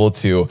simply able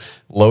to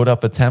load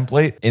up a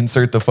template,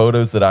 insert the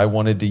photos that I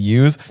wanted to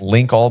use,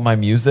 link all my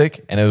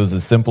music, and it was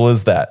as simple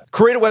as that.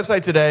 Create a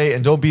website today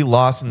and don't be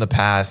lost in the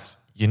past.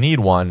 You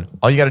need one.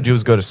 All you got to do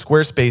is go to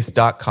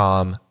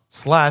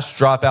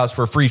squarespace.com/dropouts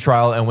for a free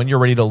trial. And when you're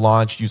ready to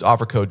launch, use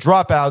offer code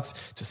dropouts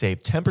to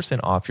save 10%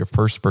 off your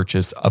first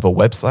purchase of a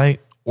website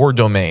or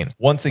domain.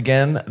 Once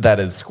again, that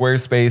is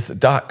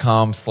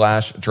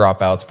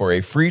squarespace.com/dropouts for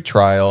a free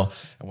trial.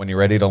 And when you're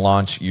ready to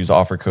launch, use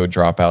offer code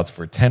dropouts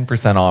for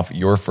 10% off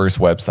your first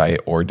website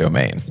or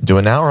domain. Do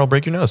it now or I'll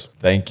break your nose.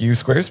 Thank you,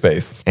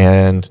 Squarespace.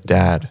 And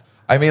Dad.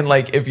 I mean,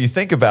 like, if you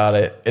think about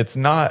it, it's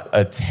not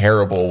a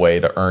terrible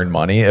way to earn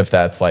money if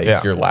that's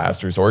like your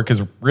last resort,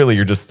 because really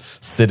you're just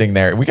sitting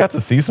there. We got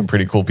to see some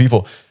pretty cool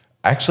people.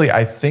 Actually,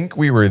 I think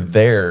we were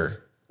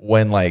there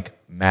when like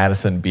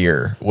Madison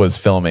Beer was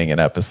filming an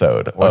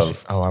episode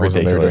of I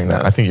wasn't there during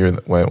that. I think you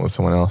went with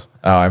someone else.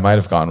 Oh, I might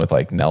have gone with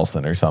like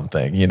Nelson or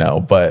something,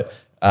 but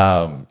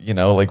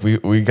like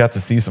we got to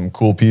see some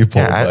cool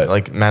people. Yeah,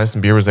 like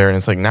Madison Beer was there, and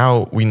it's like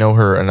now we know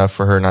her enough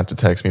for her not to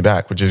text me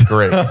back, which is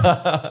great.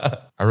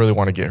 I really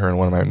want to get her in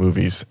one of my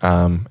movies.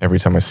 Every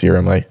time I see her,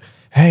 I'm like,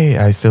 hey,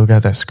 I still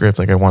got that script.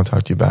 Like, I want to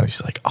talk to you about it.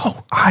 She's like,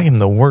 oh, I am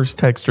the worst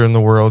texter in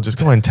the world. Just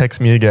go ahead and text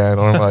me again.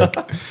 And I'm like,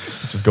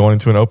 just going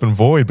into an open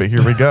void, but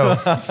here we go.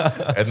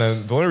 And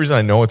then the only reason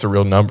I know it's a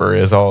real number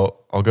is I'll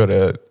go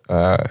to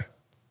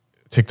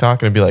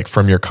TikTok and it'd be like,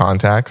 from your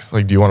contacts.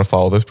 Like, do you want to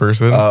follow this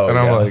person? Oh, and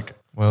I'm yeah. like,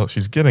 well,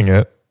 she's getting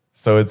it.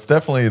 So it's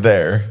definitely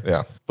there.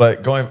 Yeah.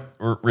 But going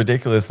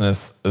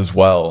ridiculousness as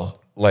well.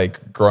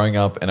 Like growing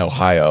up in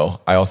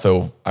Ohio, I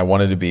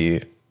wanted to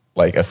be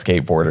like a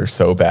skateboarder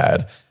so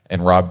bad.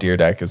 And Rob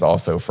Dyrdek is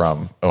also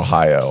from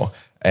Ohio.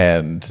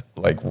 And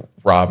like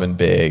Rob and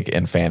Big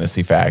and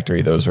Fantasy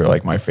Factory, those were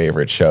like my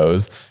favorite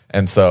shows.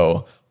 And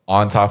so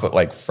on top of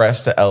like fresh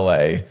to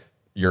LA,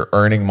 you're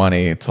earning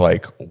money to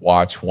like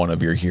watch one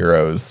of your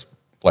heroes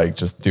like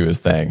just do his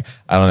thing.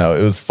 I don't know.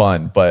 It was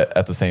fun, but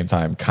at the same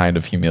time, kind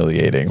of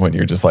humiliating when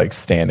you're just like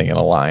standing in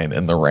a line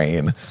in the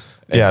rain.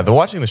 Yeah, the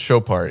watching the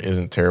show part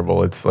isn't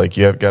terrible. It's like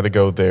you have got to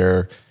go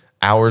there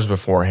hours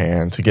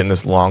beforehand to get in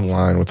this long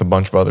line with a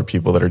bunch of other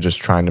people that are just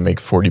trying to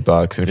make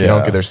 $40. And if you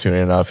don't get there soon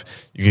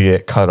enough, you can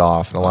get cut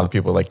off. And a lot of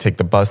people like take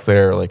the bus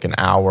there like an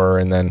hour,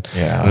 and then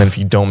if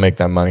you don't make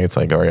that money, it's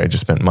like, all right, I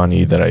just spent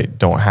money that I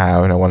don't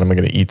have, and what am I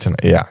going to eat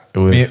tonight? Yeah, it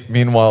was.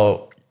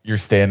 Meanwhile, you're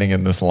standing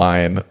in this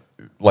line,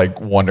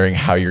 like wondering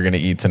how you're going to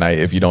eat tonight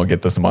if you don't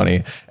get this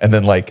money. And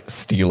then like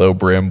Stilo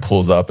Brim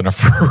pulls up in a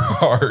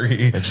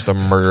Ferrari. It's just a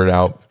murdered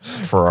out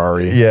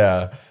Ferrari.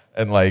 Yeah.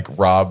 And like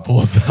Rob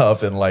pulls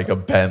up in like a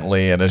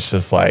Bentley, and it's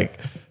just like,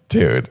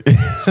 dude.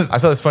 I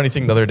saw this funny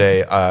thing the other day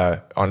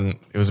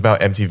it was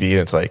about MTV, and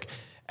it's like,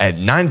 at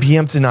 9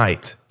 p.m.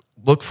 tonight,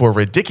 look for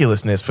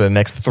ridiculousness for the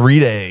next 3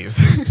 days.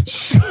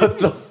 Shut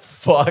the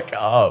fuck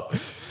up.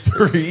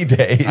 3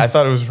 days. I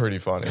thought it was pretty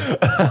funny.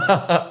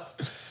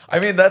 I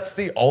mean, that's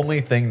the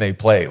only thing they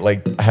play.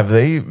 Like, have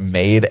they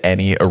made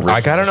any original I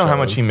gotta know how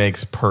shows? much he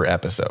makes per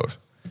episode.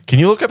 Can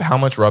you look up how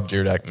much Rob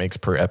Dyrdek makes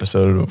per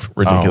episode of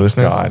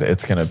Ridiculousness? Oh God,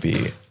 it's gonna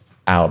be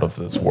out of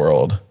this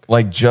world.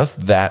 Like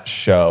just that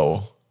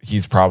show,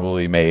 he's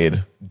probably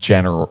made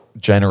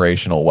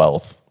generational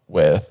wealth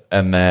with,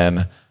 and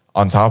then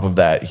on top of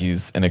that,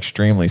 he's an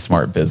extremely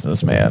smart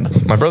businessman.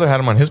 My brother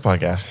had him on his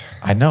podcast.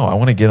 I know. I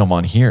want to get him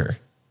on here.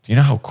 Do you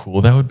know how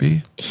cool that would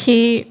be?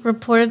 He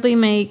reportedly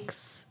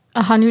makes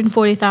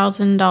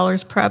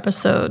 $140,000 per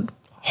episode.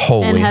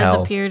 Holy and has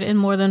hell. appeared in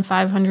more than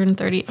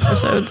 530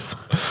 episodes.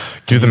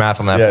 Do the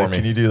math on that for me.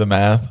 Can you do the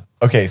math?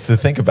 Okay, so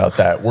think about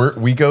that.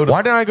 We go to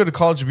Why didn't I go to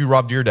college to be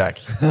Rob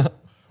Dyrdek?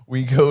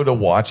 we go to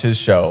watch his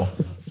show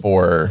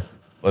for,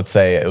 let's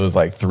say it was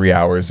like 3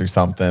 hours or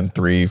something,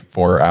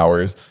 3-4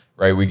 hours,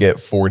 right? We get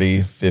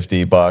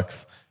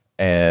 $40-50.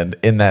 And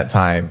in that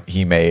time,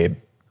 he made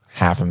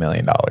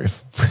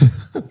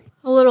 $500,000.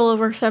 A little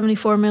over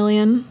 74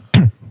 million.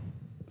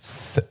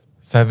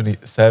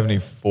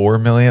 74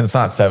 million. It's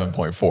not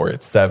 7.4.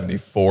 It's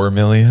 74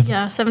 million.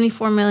 Yeah,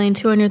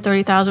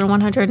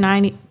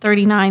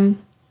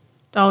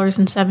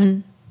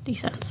 $74,230,139.70.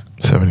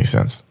 70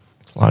 cents.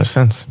 It's a lot of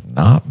cents.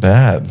 Not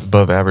bad.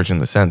 Above average in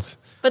the cents.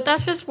 But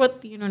that's just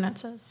what the internet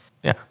says.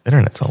 Yeah,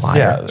 internet's a liar.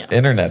 Yeah, the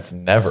internet's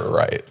never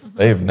right.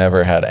 They've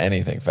never had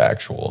anything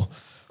factual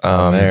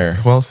on there.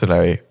 Who else did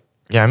I?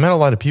 Yeah, I met a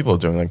lot of people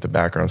doing like the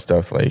background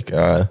stuff. Like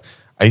I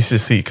used to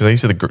see, because I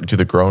used to do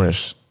the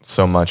Grownish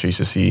so much. I used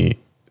to see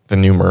the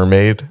new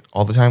mermaid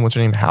all the time. What's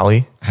her name?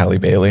 Halle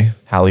Bailey.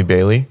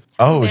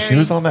 Oh, she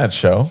was on that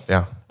show?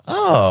 Yeah.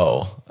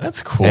 Oh,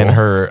 that's cool. And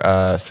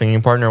her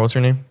singing partner, what's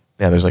her name?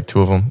 Yeah, there's like two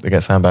of them. They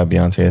got signed by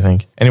Beyonce, I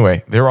think.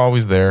 Anyway, they were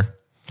always there.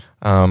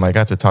 I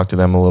got to talk to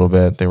them a little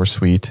bit. They were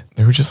sweet.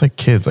 They were just like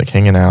kids, like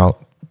hanging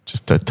out.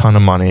 Just a ton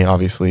of money,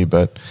 obviously,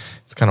 but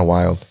it's kind of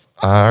wild.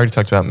 I already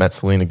talked about met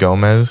Selena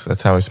Gomez.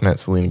 That's how I met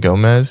Selena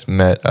Gomez.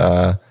 Met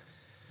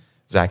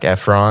Zac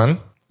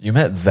Efron. You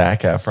met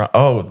Zac Efron.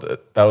 Oh,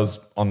 that was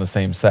on the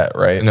same set,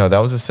 right? No, that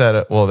was a set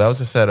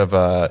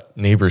of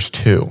Neighbors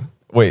 2.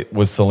 Wait,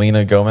 was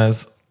Selena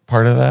Gomez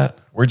part of that?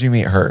 Where'd you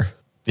meet her?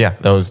 Yeah,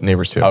 that was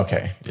Neighbors 2.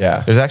 Okay, yeah.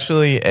 There's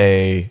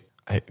actually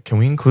can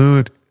we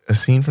include a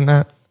scene from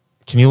that?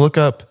 Can you look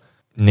up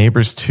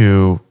Neighbors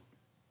 2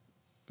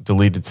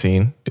 deleted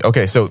scene?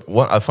 Okay, so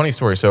a funny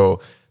story.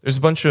 So there's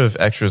a bunch of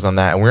extras on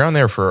that, and we were on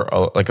there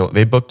for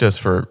they booked us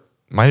for,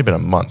 might have been a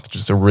month,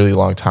 just a really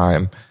long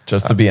time.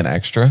 Just to be an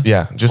extra?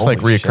 Yeah, just Holy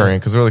like reoccurring,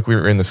 because we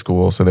were in the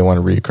school, so they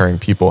wanted reoccurring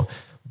people.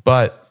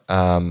 But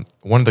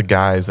one of the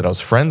guys that I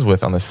was friends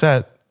with on the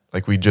set,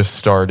 like we just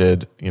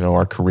started,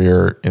 our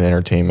career in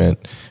entertainment,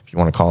 if you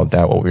want to call it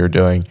that, what we were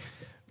doing.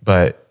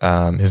 But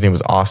his name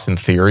was Austin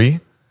Theory,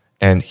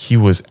 and he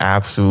was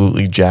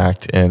absolutely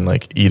jacked and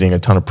like eating a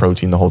ton of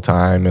protein the whole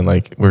time, and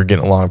like we were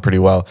getting along pretty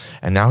well.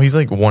 And now he's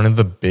like one of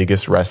the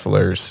biggest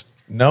wrestlers.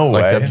 No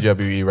way. Like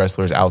WWE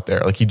wrestlers out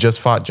there. Like he just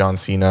fought John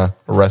Cena,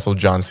 or wrestled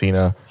John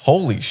Cena.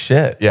 Holy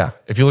shit. Yeah.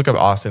 If you look up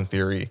Austin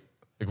Theory,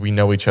 like we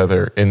know each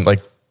other in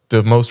like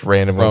the most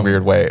random and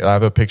weird way. I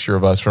have a picture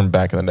of us from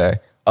back in the day.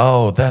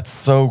 Oh, that's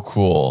so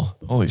cool.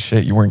 Holy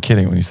shit. You weren't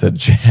kidding when you said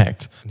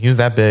jacked. He was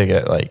that big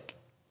at like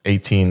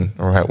 18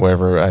 or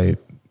whatever I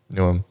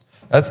knew him.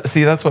 That's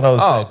what I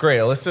was saying. Great.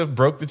 Alyssa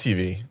broke the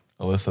TV.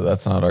 Alyssa,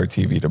 that's not our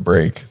TV to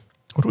break.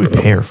 What do we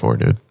pay her for,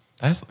 dude?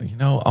 That's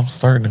I'm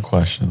starting to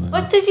question that.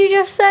 What did you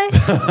just say?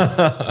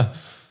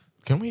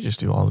 Can we just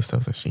do all the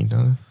stuff that she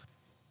does?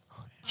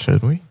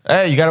 Should we?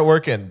 Hey, you got it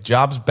working.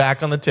 Job's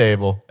back on the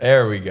table.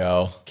 There we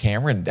go.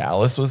 Cameron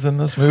Dallas was in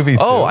this movie too.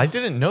 Oh, I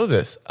didn't know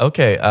this.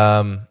 Okay,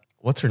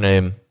 what's her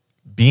name?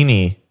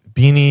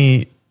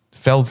 Beanie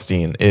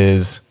Feldstein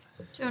is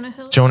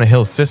Jonah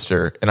Hill's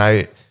sister.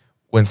 And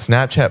when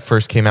Snapchat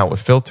first came out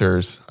with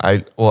filters, I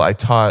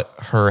taught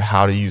her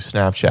how to use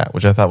Snapchat,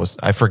 which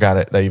I forgot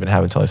it. That even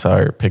happened until I saw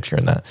her picture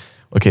in that.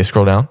 Okay,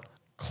 scroll down.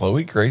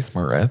 Chloe Grace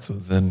Moretz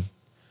was in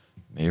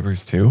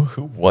Neighbors 2.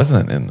 Who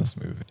wasn't in this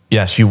movie?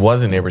 Yeah, she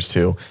was in Neighbors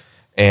 2.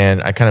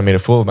 And I kind of made a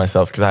fool of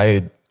myself because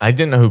I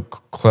didn't know who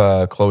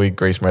Chloe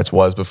Grace Moretz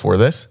was before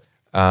this.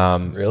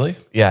 Really?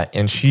 Yeah,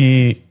 and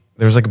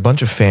there was like a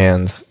bunch of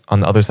fans on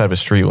the other side of a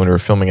street when we were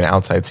filming an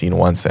outside scene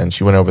once, and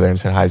she went over there and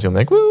said hi to him,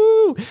 like,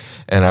 woo!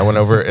 And I went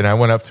over and I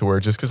went up to her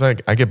just because I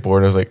get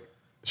bored. I was like,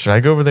 should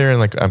I go over there and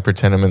like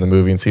pretend I'm in the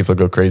movie and see if they'll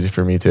go crazy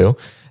for me too?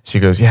 She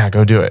goes, yeah,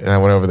 go do it. And I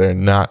went over there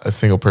and not a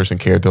single person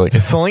cared. They're like,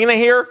 is Selena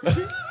here?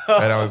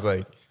 And I was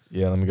like,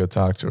 yeah, let me go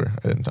talk to her.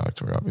 I didn't talk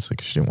to her, obviously,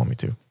 because she didn't want me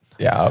to.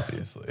 Yeah,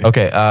 obviously.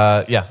 Okay,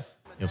 yeah.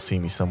 You'll see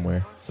me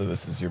somewhere. So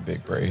this is your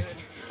big break.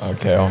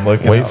 Okay, I'm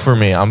looking. Wait for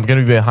me. I'm going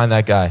to be behind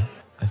that guy,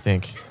 I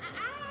think.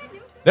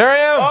 There I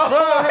am.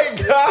 Oh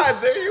my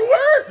God, there you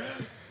were.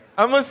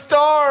 I'm a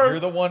star. You're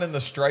the one in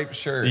the striped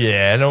shirt.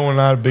 Yeah, no,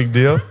 not a big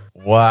deal.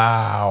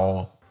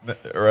 Wow. Yeah,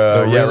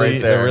 right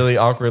there. The really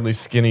awkwardly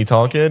skinny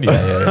tall kid. Yeah,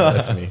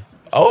 that's me.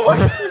 Oh my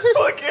God,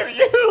 look at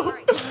you.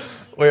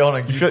 Wait, hold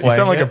on. You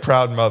sound like a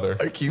proud mother.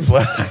 I keep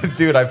playing.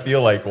 Dude, I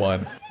feel like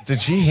one. Did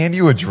she hand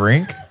you a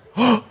drink?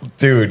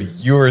 Dude,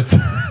 you were.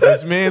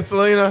 That's me and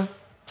Selena.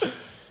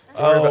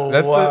 Oh,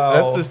 wow.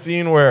 That's the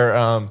scene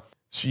where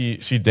she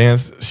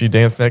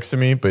danced next to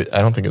me, but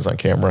I don't think it was on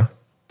camera.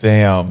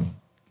 Damn.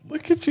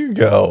 Look at you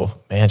go.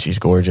 Man, she's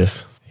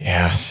gorgeous.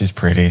 Yeah, she's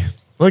pretty.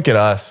 Look at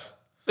us.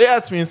 Yeah,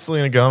 it's me and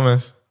Selena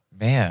Gomez.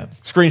 Man.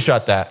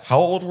 Screenshot that. How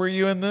old were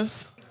you in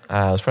this?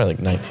 I was probably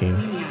like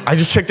 19. I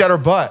just checked out her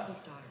butt.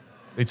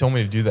 They told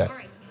me to do that.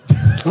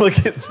 Look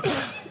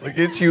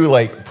at you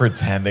like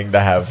pretending to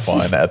have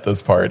fun at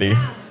this party.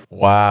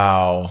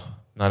 Wow.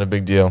 Not a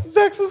big deal.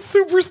 Zach's a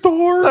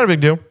superstar. Not a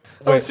big deal.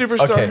 I'm a Wait,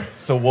 superstar. Okay,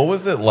 so what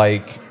was it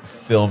like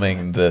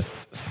filming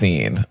this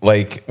scene?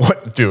 Like,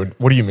 What, dude?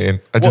 What do you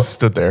mean? I just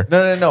stood there.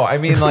 no. I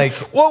mean, like,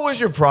 What was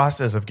your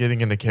process of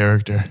getting into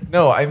character?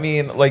 no. I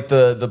mean, like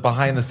the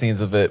behind the scenes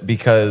of it,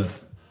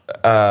 because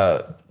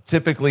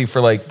typically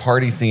for like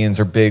party scenes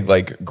or big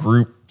like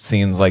group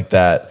scenes like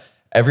that,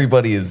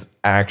 everybody is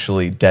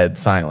actually dead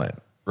silent,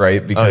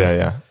 right? Because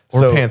yeah.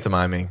 Or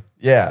pantomiming.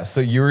 Yeah. So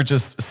you were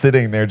just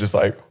sitting there, just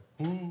like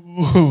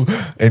ooh,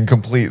 in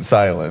complete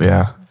silence.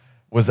 Yeah.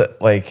 Was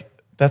it like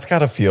that's got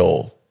to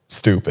feel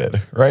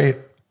stupid, right?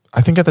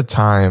 I think at the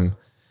time,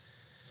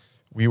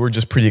 we were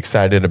just pretty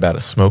excited about a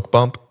smoke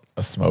bump.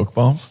 A smoke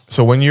bump?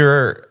 So when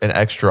you're an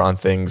extra on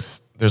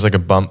things, there's like a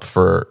bump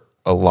for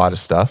a lot of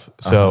stuff.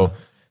 So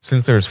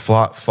since there's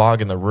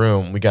fog in the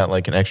room, we got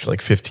like an extra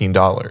like $15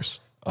 or $10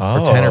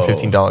 or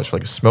 $15 for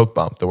like a smoke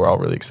bump that we're all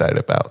really excited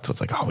about. So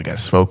it's like, oh, we got a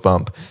smoke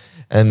bump.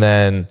 And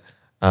then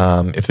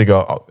if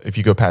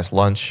you go past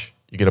lunch,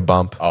 you get a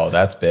bump. Oh,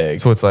 that's big.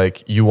 So it's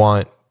like you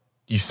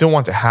still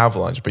want to have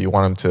lunch, but you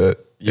want them to.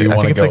 You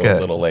want to go like a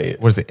little late.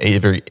 What is it?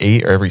 Every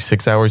 8 or every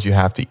 6 hours you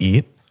have to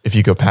eat. If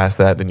you go past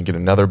that, then you get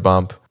another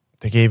bump.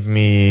 They gave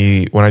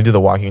me, when I did The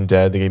Walking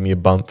Dead, they gave me a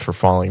bump for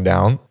falling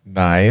down.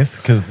 Nice,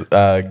 because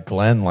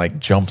Glenn like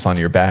jumps on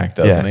your back,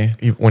 doesn't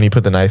he? When he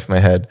put the knife in my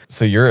head.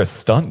 So you're a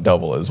stunt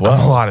double as well. I'm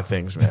a lot of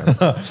things, man.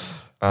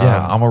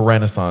 Yeah, I'm a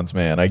Renaissance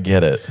man. I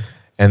get it.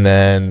 And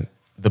then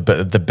the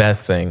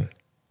best thing,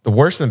 the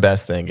worst and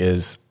best thing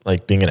is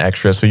like being an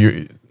extra. So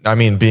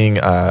being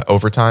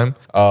overtime.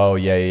 Oh,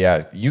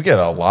 yeah. You get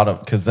a lot of,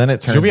 because then it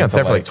turns You'll be on into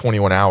set for like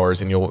 21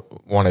 hours and you'll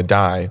want to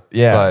die.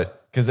 Yeah,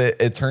 But because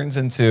it turns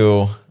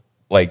into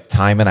like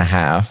time and a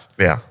half.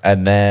 Yeah.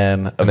 And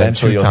then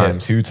eventually you'll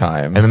hit 2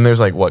 times. And then there's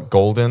like what,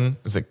 golden?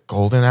 Is it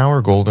golden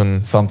hour?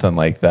 Golden? Something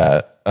like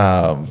that.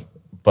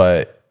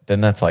 But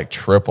then that's like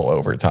triple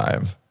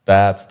overtime.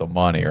 That's the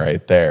money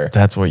right there.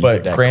 That's what you But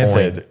get that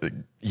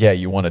granted, yeah,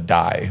 you want to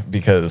die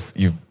because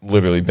you've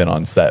literally been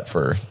on set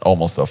for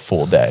almost a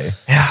full day.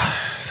 Yeah.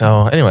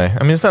 So anyway,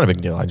 I mean, it's not a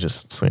big deal.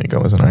 Selena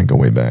Gomez and I go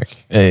way back.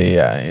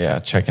 Yeah.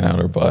 Checking out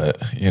her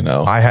butt,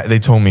 They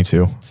told me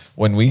to.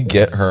 When we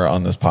get her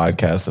on this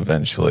podcast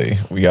eventually,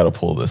 we got to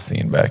pull this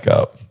scene back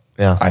up.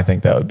 Yeah. I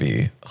think that would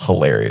be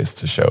hilarious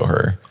to show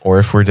her. Or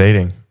if we're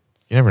dating.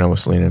 You never know with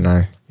Selena and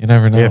I. You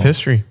never know. We have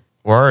history.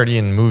 We're already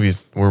in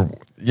movies. We're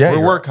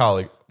work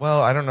colleagues.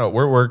 Well, I don't know.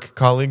 We're work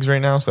colleagues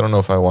right now, so I don't know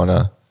if I want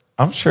to.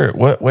 I'm sure.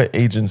 What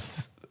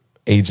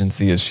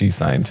agency is she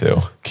signed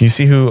to? Can you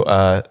see who?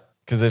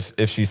 Because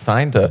if she's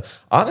signed to,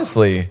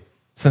 honestly,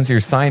 since you're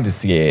signed to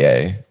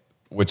CAA,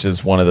 which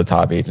is one of the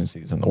top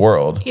agencies in the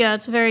world. Yeah,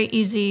 it's very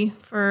easy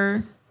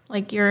for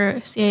like your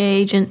CAA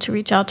agent to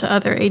reach out to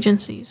other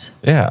agencies.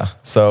 Yeah.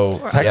 So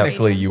Or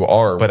technically you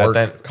are But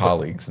work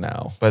colleagues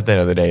now. But at the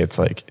end of the day, it's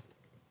like,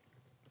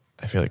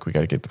 I feel like we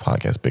got to get the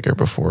podcast bigger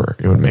before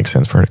it would make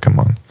sense for her to come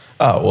on.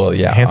 Oh, well,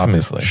 yeah, Handsome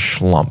obviously. is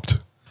schlumped.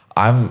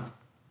 I'm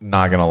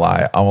not going to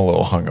lie. I'm a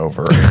little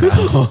hungover right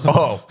now.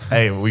 Oh,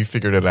 hey, we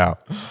figured it out.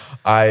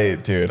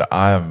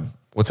 I'm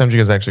What time did you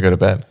guys actually go to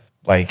bed?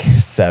 like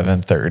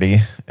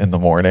 7:30 in the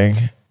morning.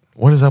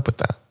 What is up with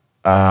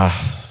that?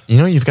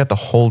 You've got the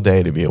whole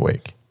day to be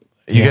awake.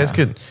 You Yeah.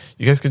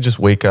 guys could just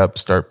wake up,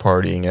 start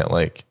partying at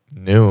like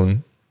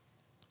noon,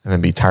 and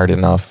then be tired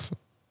enough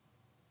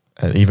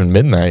at even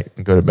midnight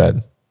and go to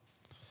bed.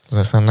 Does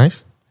that sound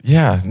nice?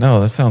 Yeah,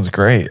 no, that sounds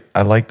great.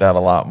 I like that a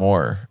lot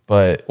more.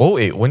 But Well,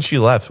 wait, when she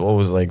left, what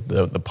was like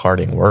the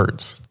parting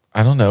words?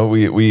 I don't know.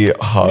 We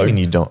hugged. And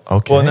you don't.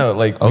 Okay. Well, no,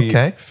 like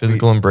okay,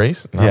 physical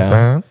embrace. Not yeah,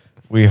 bad.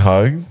 we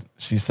hugged.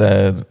 She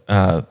said,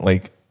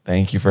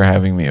 thank you for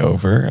having me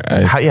over.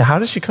 How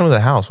did she come to the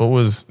house?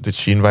 Did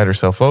she invite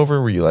herself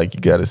over? Were you like,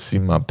 you got to see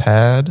my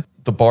pad?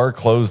 The bar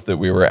closed that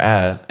we were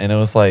at, and it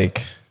was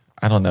like,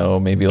 I don't know,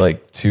 maybe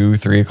like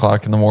 2-3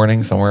 o'clock in the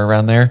morning, somewhere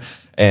around there.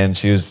 And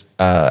she was,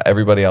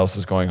 everybody else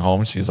was going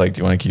home. She was like, do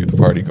you want to keep the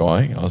party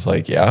going? I was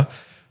like, yeah.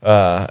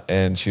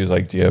 And she was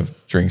like, do you have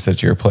drinks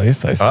at your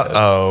place?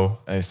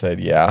 I said,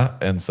 yeah.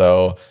 And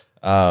so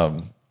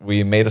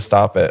we made a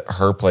stop at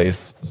her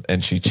place,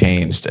 and she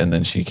changed, and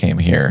then she came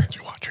here. Did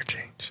you watch her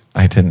change?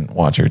 I didn't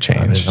watch her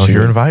change.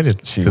 You're invited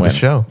to the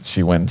show.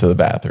 She went to the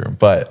bathroom.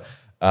 But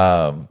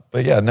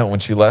yeah, no, when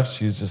she left,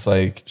 she's just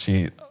like,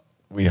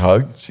 we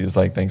hugged. She was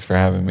like, thanks for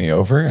having me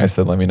over. I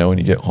said, let me know when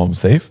you get home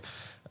safe.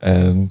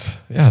 And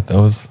yeah, that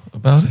was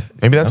about it.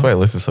 Maybe that's why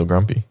Alyssa's so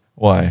grumpy.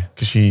 Why?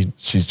 Because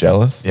She's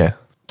jealous? yeah.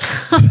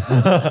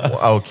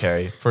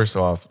 Okay. First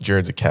off,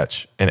 Jared's a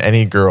catch. And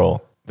any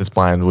girl that's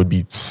blind would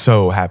be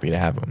so happy to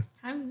have him.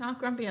 I'm not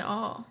grumpy at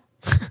all.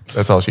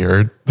 That's all she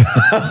heard.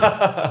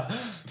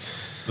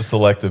 The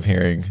selective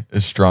hearing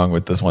is strong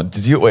with this one.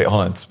 Did you, wait,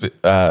 hold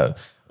on.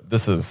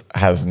 This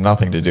has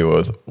nothing to do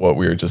with what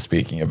we were just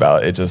speaking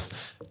about. It just,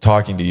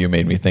 talking to you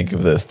made me think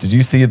of this. Did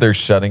you see they're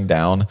shutting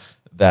down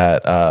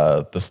that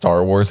the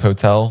Star Wars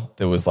hotel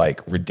that was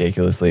like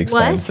ridiculously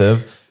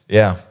expensive? What?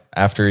 Yeah,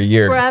 after a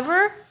year.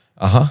 Forever?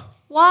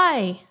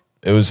 Why?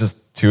 It was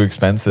just too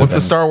expensive. What's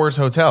the Star Wars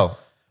hotel?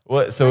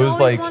 What? So I it was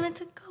always like, wanted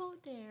to go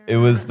there. it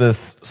was this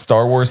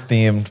Star Wars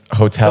themed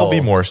hotel. There'll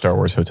be more Star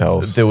Wars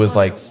hotels. That was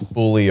like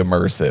fully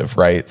immersive,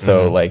 right?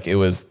 So like it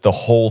was the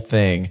whole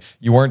thing.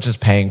 You weren't just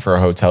paying for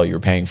a hotel, you were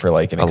paying for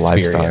like an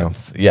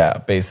experience. Yeah,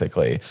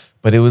 basically.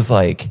 But it was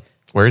like,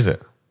 Where is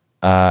it?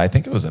 I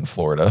think it was in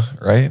Florida,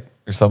 right?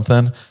 Or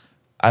something.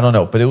 I don't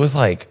know, but it was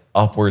like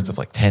upwards of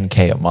like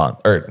 $10K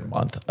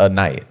a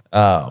night.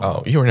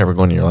 Oh, you were never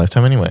going in your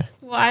lifetime anyway.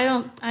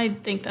 Well, I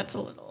think that's a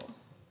little.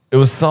 It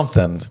was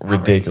something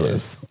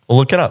ridiculous. Well,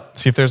 look it up.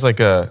 See if there's like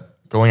a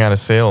going out of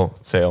sale.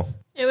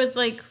 It was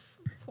like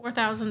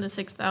 4,000 to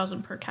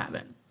 6,000 per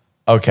cabin.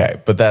 Okay,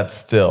 but that's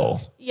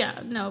still Yeah,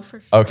 no,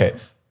 for sure. okay.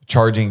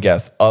 Charging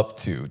guests up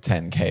to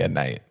 $10K a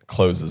night,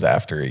 closes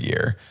after a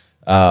year.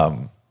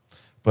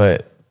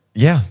 But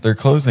yeah, they're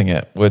closing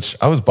it, which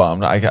I was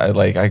bummed. I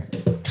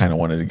kind of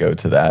wanted to go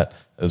to that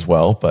as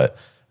well. But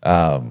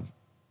and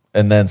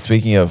then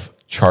speaking of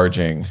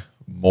charging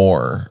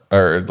more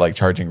or like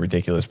charging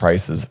ridiculous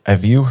prices,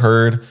 have you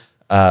heard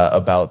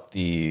about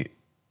the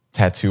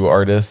tattoo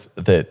artists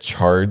that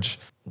charge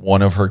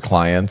one of her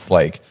clients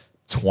like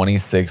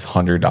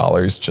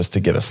 $2,600 just to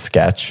get a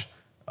sketch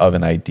of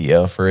an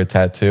idea for a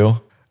tattoo?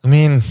 I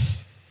mean,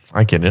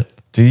 I get it.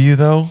 Do you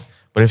though?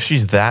 But if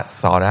she's that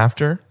sought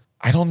after,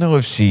 I don't know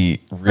if she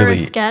For a really.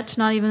 sketch,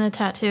 not even a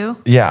tattoo.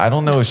 Yeah, I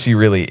don't know if she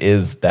really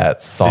is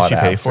that sought Did she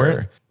after. pay for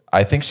it?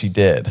 I think she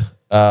did.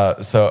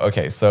 So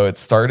it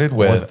started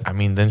with. I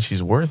mean, then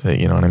she's worth it.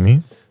 You know what I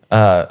mean?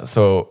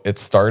 So it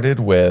started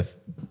with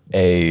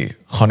a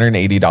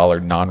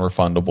 $180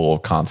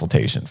 non-refundable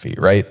consultation fee.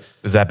 Right?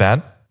 Is that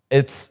bad?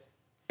 It's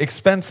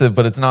expensive,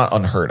 but it's not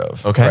unheard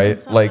of. Okay. Right?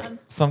 It's not Like bad.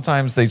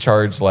 sometimes they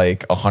charge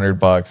like $100,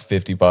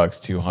 $50,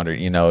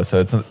 $200.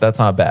 So that's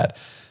not bad.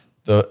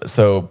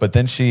 But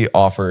then she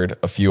offered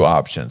a few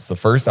options. The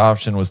first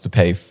option was to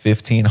pay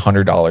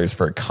 $1,500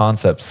 for a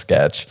concept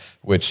sketch,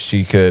 which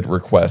she could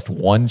request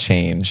one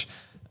change.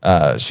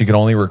 She could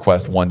only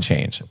request one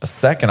change. A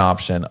second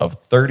option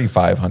of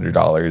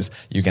 $3,500,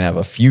 you can have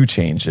a few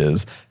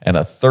changes. And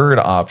a third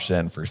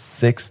option for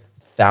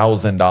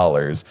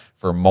 $6,000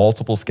 for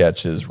multiple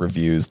sketches,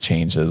 reviews,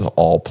 changes,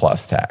 all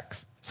plus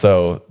tax.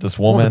 So this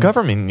woman. Well, the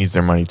government needs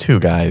their money too,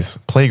 guys.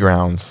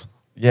 Playgrounds.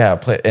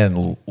 Yeah,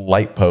 and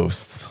light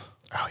posts.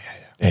 Oh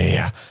yeah.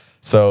 Yeah.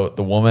 So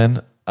the woman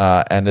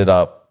ended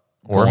up,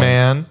 Or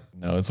man.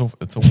 No, it's a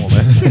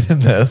woman in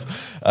this.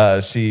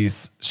 She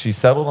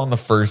settled on the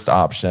first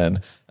option,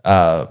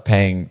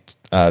 paying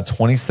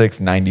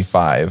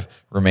 $26.95,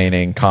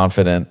 remaining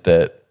confident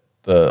that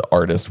the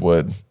artist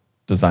would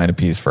design a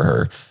piece for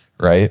her,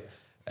 right?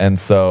 And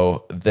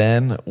so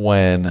then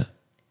when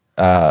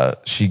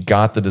she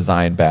got the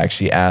design back,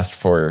 she asked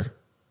for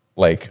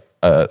like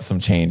some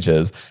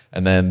changes.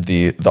 And then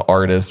the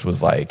artist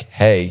was like,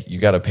 hey, you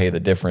got to pay the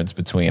difference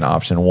between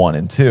option 1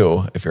 and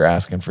 2 if you're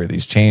asking for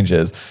these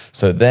changes.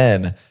 So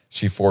then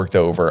she forked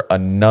over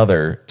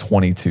another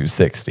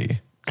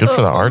 $22.60. Good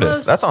for the artist.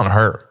 Almost- That's on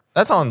her.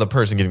 That's on the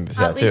person getting the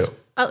tattoo.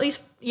 At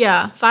least,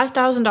 yeah,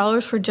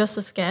 $5,000 for just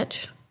a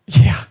sketch.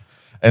 Yeah.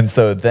 And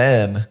so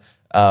then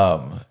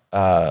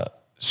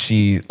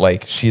she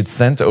had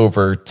sent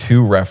over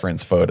 2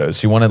 reference photos.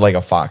 She wanted like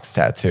a fox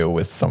tattoo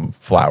with some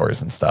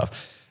flowers and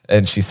stuff.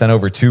 And she sent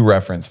over 2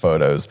 reference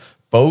photos,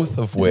 both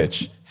of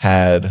which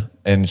had,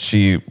 and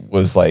she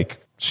was like,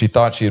 she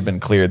thought she had been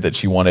cleared that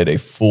she wanted a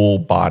full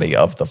body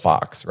of the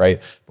fox, right?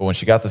 But when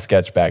she got the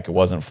sketch back, it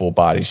wasn't full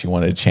body. She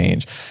wanted to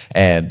change,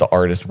 and the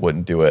artist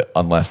wouldn't do it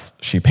unless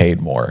she paid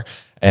more.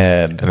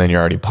 And And then you're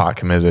already pot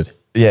committed.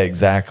 yeah,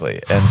 exactly.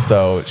 And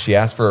so she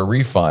asked for a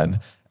refund,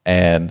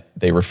 and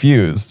they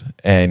refused.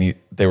 And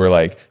they were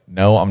like,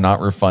 no, I'm not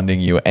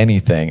refunding you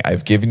anything.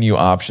 I've given you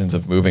options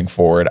of moving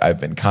forward. I've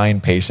been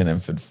kind, patient,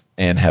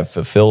 and have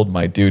fulfilled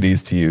my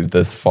duties to you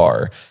this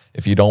far.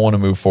 If you don't want to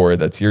move forward,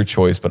 that's your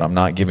choice, but I'm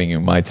not giving you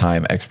my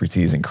time,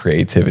 expertise, and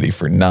creativity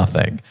for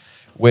nothing,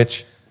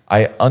 which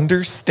I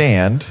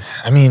understand.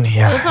 I mean,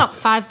 yeah. It's not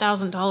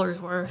 $5,000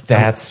 worth.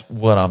 That's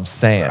what I'm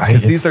saying.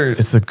 It's, These are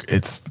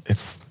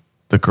it's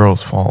the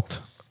girl's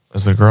fault.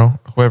 Is the girl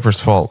whoever's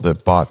fault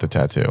that bought the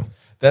tattoo?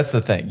 that's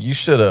the thing. You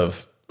should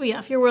have. Well, yeah,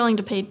 if you're willing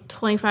to pay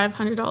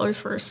 $2,500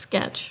 for a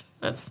sketch,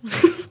 that's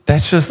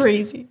That's just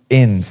crazy.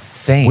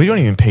 insane. We don't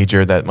even pay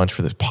Jared that much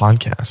for this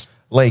podcast.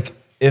 Like,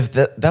 if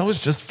that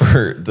was just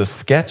for the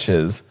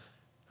sketches,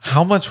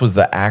 how much was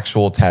the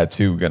actual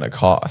tattoo going to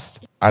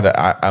cost? I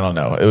don't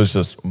know. It was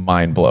just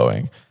mind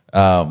blowing.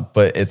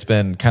 But it's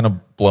been kind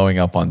of blowing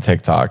up on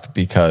TikTok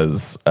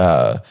because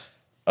of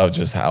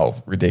just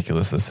how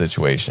ridiculous the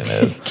situation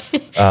is.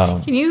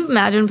 Can you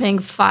imagine paying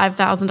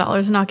 $5,000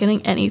 and not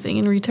getting anything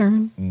in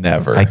return?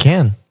 Never. I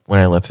can when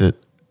I left it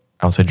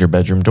outside your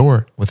bedroom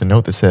door with a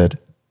note that said,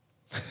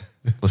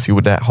 "Let's see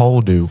what that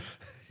hole do."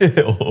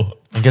 Ew.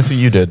 And guess what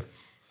you did?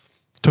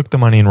 Took the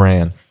money and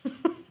ran.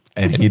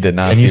 And he did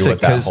not And see you said,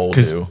 what that hole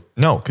do.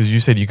 No, because you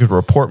said you could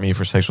report me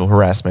for sexual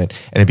harassment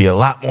and it'd be a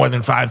lot more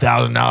than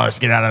 $5,000 to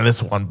get out of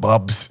this one,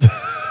 bubs.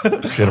 She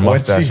had a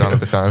mustache on at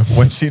the time.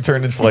 When she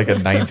turned into like a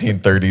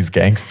 1930s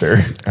gangster.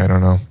 I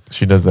don't know.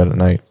 She does that at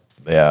night.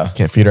 Yeah.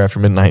 Can't feed her after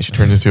midnight. She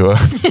turns into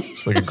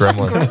she's like a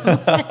gremlin.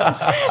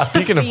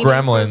 Speaking of Feeding for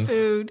gremlins,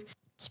 food.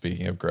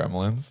 Speaking of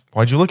gremlins.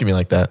 why'd you look at me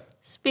like that?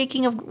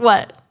 Speaking of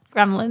what?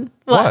 Gremlin.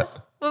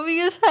 What? What were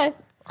you going to say?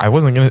 I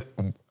wasn't going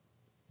to.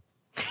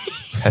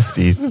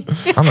 Testy.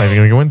 I'm not even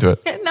going to go into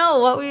it. No,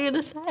 what were you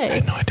going to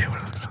say? No idea what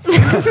I was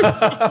going to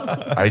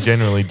say. I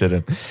genuinely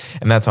didn't.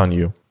 And that's on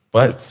you.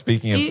 But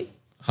speaking of, Do you-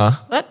 huh?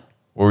 What?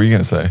 What were you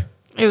going to say?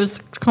 It was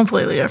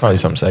completely different. Probably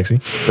something sexy.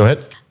 Go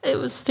ahead. It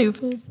was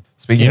stupid.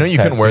 Speaking You know of you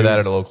couldn't wear that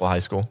tattoos, at a local high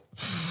school.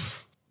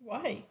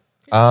 Why?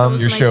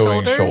 You're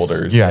showing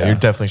shoulders. Yeah, you're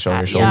definitely showing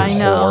your Yeah, shoulders. I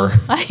know.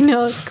 Whore. I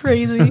know, it's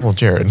crazy. Well,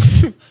 Jared,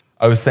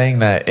 I was saying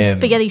that in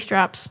Spaghetti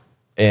straps.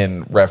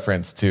 in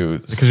reference to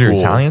because you're school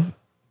Italian,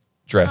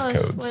 dress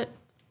That's codes. what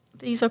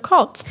these are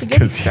called. Spaghetti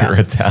Because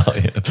you're straps.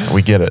 Italian.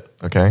 we get it.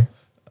 Okay.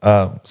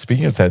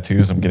 Speaking of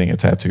tattoos, I'm getting a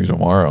tattoo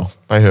tomorrow.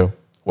 By who?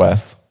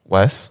 Wes.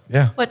 Wes?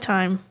 Yeah. What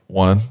time?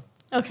 One.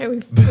 Okay, we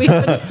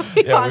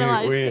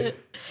finalized it.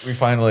 We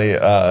finally.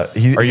 Are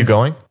you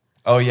going?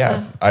 Oh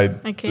yeah, I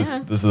This,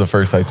 can. this is the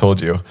first I told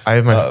you. I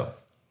have my.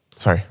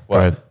 Sorry. what? Go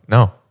ahead.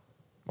 No.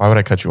 Why would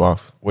I cut you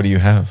off? What do you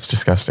have? It's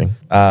disgusting.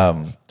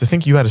 To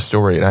think you had a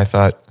story and I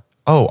thought,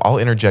 oh, I'll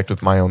interject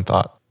with my own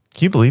thought.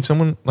 Can you believe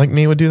someone like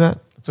me would do that?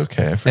 It's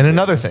okay. I And forget.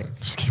 another thing.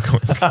 Just keep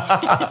going.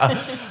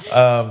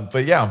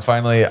 But yeah, I'm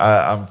finally.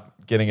 I'm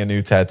getting a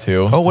new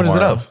tattoo. Oh, what is it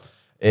tomorrow. of?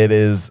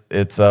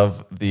 It's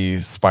of the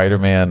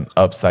Spider-Man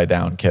upside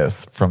down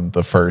kiss from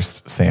the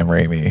first Sam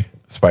Raimi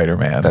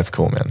Spider-Man. That's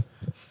cool, man.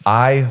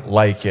 I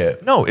like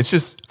it. No, it's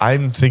just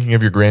I'm thinking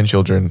of your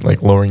grandchildren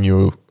like lowering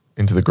you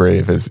into the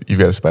grave as you've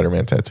got a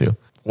Spider-Man tattoo.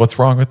 What's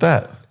wrong with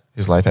that?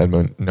 His life had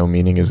no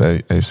meaning, as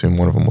I assume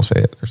one of them will say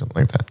it or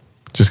something like that.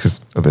 Just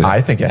because of the.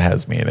 I think it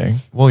has meaning.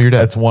 Well, you're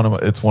dead. It's one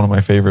of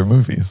my favorite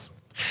movies.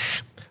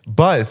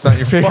 But it's not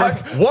your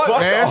favorite. What, Fuck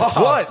man? off,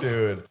 What,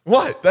 dude?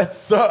 What? That's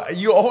so.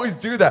 You always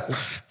do that.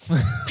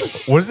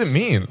 What does it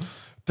mean?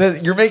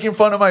 That you're making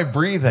fun of my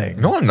breathing.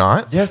 No, I'm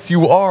not. Yes,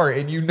 you are,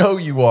 and you know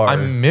you are.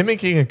 I'm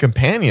mimicking a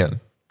companion.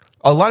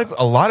 A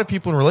lot of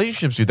people in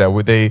relationships do that,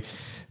 where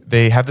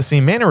they have the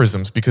same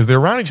mannerisms because they're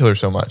around each other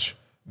so much.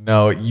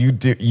 No, you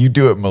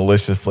do it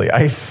maliciously.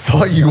 I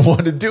saw you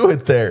want to do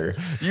it there.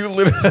 You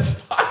literally.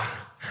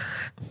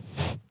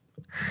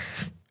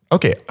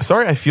 Okay,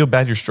 sorry. I feel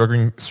bad. You're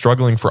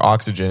struggling for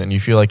oxygen, and you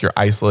feel like you're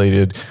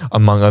isolated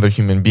among other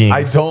human beings.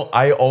 I don't.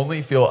 I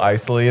only feel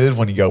isolated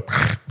when you go.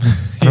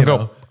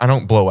 I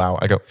don't blow out.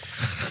 I go,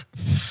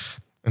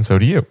 and so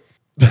do you.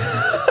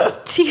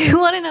 Do you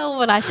want to know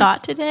what I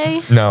thought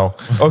today? No.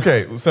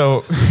 Okay.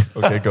 So,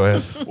 okay, go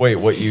ahead. Wait,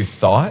 what you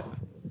thought?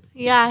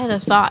 Yeah, I had a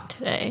thought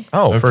today.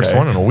 Oh, first Okay.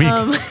 one in a week.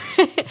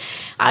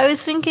 I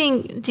was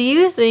thinking, do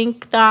you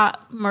think that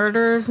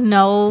murderers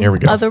know Here we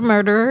go. other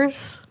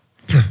murderers?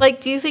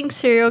 Like, do you think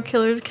serial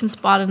killers can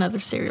spot another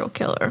serial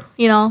killer?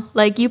 You know,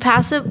 like you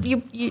pass it,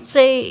 you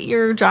say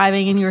you're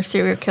driving and you're a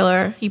serial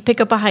killer. You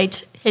pick up a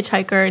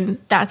hitchhiker and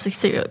that's a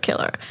serial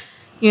killer.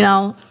 You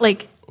know,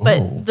 like,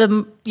 but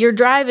you're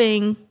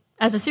driving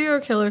as a serial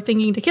killer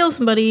thinking to kill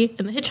somebody,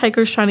 and the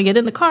hitchhiker's trying to get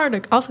in the car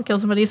to also kill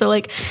somebody. So,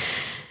 like,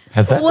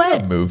 has that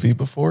been a movie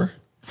before?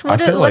 So what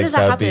does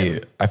that happen?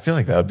 I feel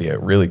like that would be a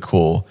really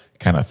cool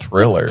kind of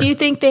thriller. Do you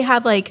think they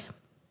have like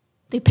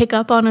they pick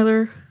up on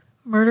other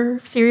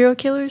murder serial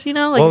killers? You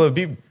know, like, well, it'd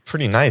be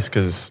pretty nice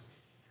because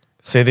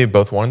say they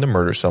both wanted to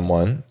murder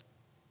someone,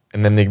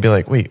 and then they'd be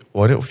like, "Wait,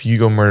 what if you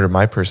go murder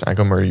my person? I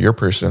go murder your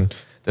person."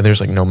 Then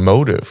there's like no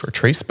motive or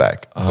trace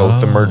back.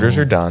 Both the murders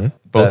are done.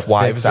 Both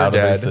wives are out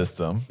dead. of their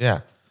system. Yeah.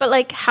 but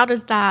like, how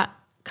does that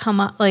come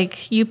up?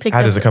 Like, you pick.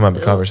 How does it come up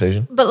in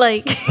conversation? But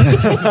like,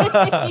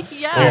 yeah.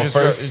 Well,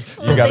 first,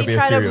 you got to be a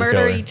try to serial murder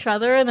killer. each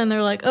other, and then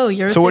they're like, "Oh,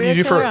 you're a So what serial do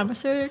you do killer. for- I'm a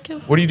serial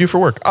killer." What do you do for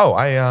work? Oh,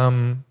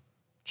 I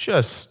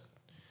just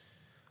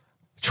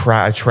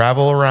I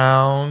travel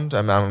around.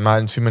 I'm not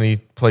in too many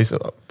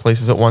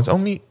places at once. Oh,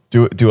 me.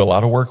 Do a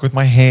lot of work with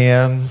my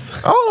hands.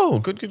 Oh,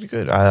 good.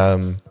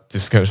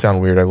 This is gonna sound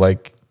weird. I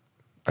like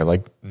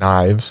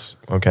knives.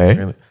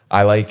 Okay.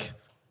 I like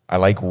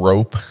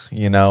rope.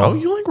 You know. Oh,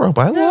 you like rope?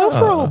 I love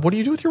rope. What do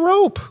you do with your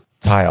rope?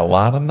 Tie a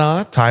lot of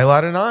knots. Tie a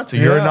lot of knots.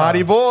 You're Yeah. a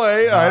naughty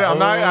boy. I'm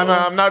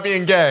not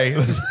being gay.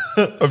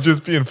 I'm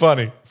just being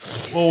funny.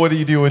 Well, what do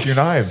you do with your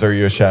knives? Are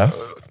you a chef?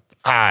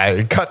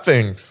 I cut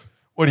things.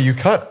 What do you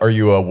cut? Are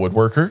you a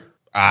woodworker?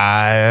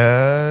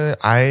 I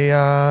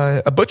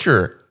a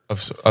butcher of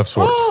sorts.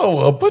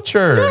 Oh, a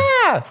butcher.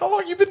 Yeah. How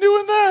long you been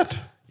doing that?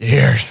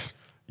 Years.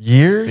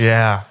 Years?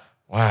 Yeah.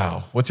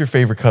 Wow. What's your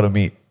favorite cut of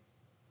meat?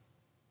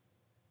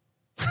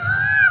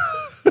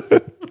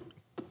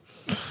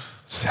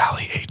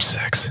 Sally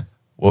H6.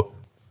 What?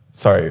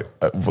 Sorry.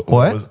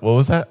 What? What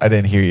was that? I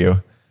didn't hear you.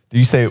 Did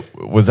you say,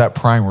 was that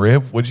prime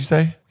rib? What'd you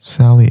say?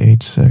 Sally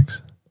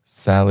H6.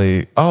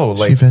 Sally. Oh,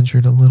 She like,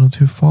 ventured a little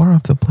too far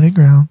off the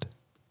playground.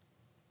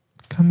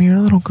 Come here,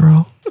 little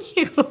girl.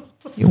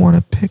 You want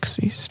a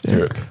pixie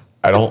stick? dude,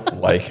 I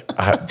don't like,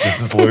 this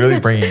is literally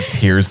bringing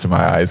tears to my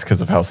eyes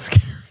because of how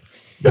scary.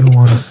 You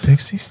want a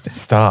pixie stick?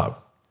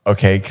 Stop.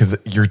 Okay. Because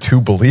you're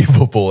too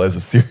believable as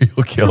a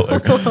serial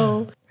killer.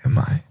 Am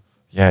I?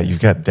 Yeah. You've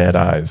got dead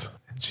eyes.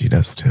 And she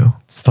does too.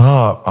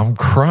 Stop. I'm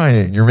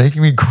crying. You're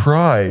making me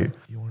cry.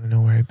 You want to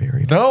know where I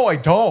buried her? No, I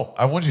don't.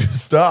 I want you to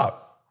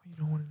stop. You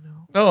don't want to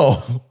know?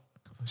 No.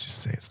 Let's just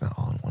say it's not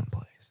all in one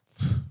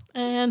place.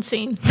 And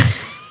scene.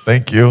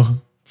 Thank you.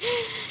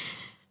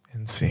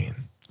 And seen.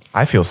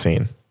 I feel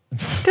seen.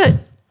 Good.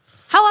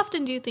 How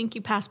often do you think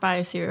you pass by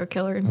a serial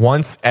killer?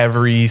 Once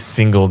every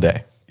single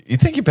day. You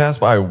think you pass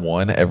by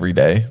one every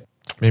day?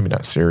 Maybe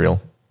not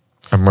serial.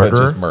 A But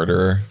murderer? just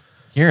murderer.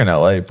 Here in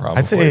LA, probably.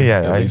 I'd say,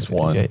 yeah. At least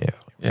one. Yeah.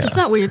 Isn't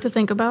that weird to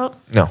think about?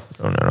 No.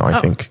 I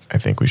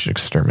think we should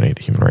exterminate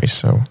the human race,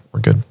 so we're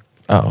good.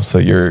 Oh, so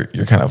you're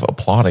kind of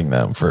applauding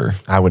them for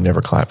I would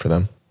never clap for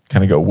them.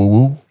 kind of go woo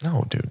woo.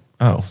 No, dude.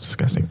 Oh. It's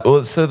disgusting.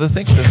 Well, so the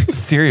thing with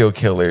serial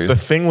killers The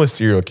thing with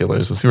serial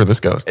killers, let's see where this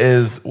goes.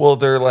 is, well,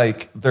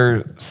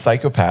 they're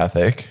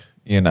psychopathic,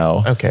 you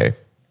know. Okay.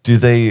 Do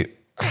they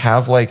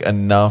have like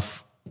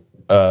enough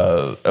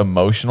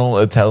emotional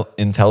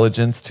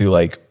intelligence to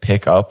like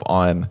pick up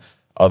on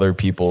other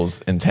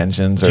people's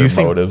intentions or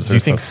motives? Do you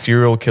think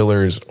serial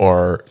killers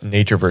are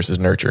nature versus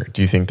nurture?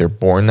 Do you think they're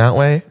born that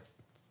way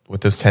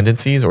with those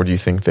tendencies, or do you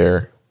think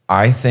they're?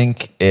 I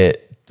think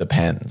it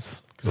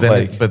depends.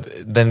 But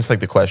then it's like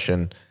the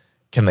question: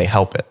 can they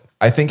help it?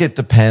 I think it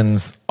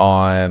depends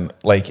on,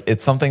 like,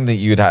 it's something that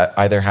you'd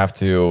either have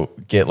to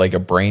get like a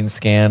brain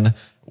scan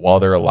while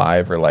they're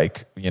alive or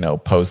like, you know,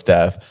 post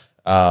death.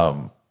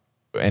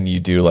 And you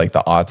do like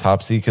the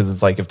autopsy, because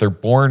it's like if they're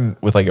born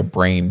with like a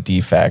brain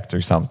defect or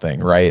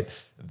something, right?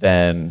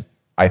 Then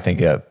I think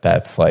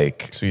that's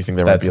like, So you think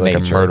there might be like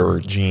nature. a murderer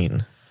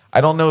gene? I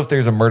don't know if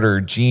there's a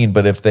murderer gene,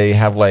 but if they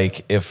have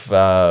like, if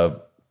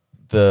the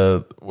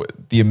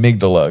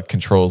amygdala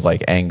controls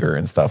like anger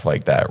and stuff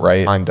like that,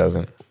 right? Mine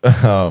doesn't.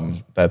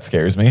 That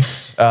scares me.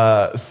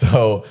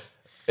 So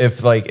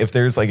if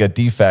there's like a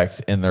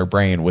defect in their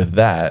brain with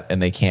that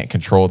and they can't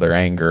control their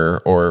anger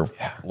or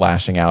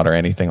lashing out or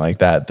anything like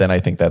that, then I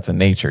think that's a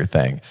nature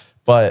thing.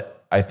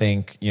 But I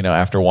think, you know,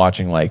 after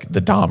watching like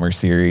the Dahmer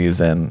series,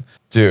 and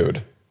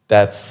dude,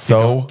 that's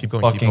so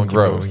fucking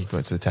gross. Keep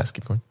going to the test.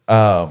 Keep going.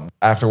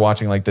 After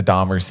watching like the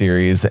Dahmer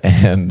series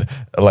and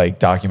like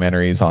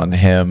documentaries on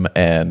him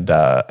and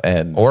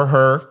Or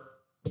her.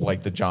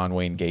 like the John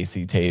Wayne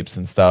Gacy tapes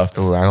and stuff,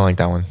 Oh, I don't like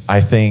that one. I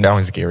think That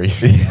one's scary.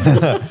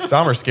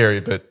 Dahmer's scary,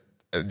 but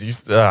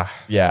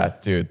yeah,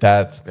 dude,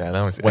 that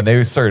was when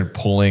they started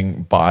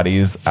pulling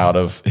bodies out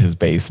of his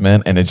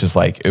basement, and it just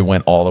like it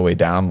went all the way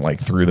down like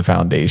through the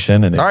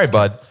foundation. And all right,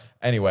 bud.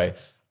 Anyway,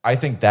 I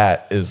think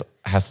that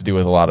has to do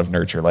with a lot of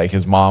nurture. Like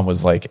his mom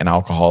was like an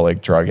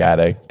alcoholic, drug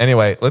addict.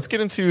 Anyway, let's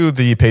get into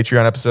the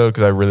Patreon episode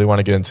because I really want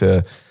to get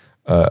into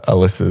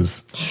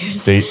Alyssa's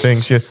date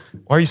thing.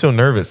 Why are you so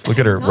nervous? Look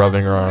at her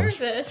rubbing her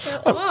arms. Nervous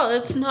at all.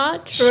 It's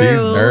not true. She's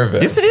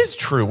nervous. Yes, it is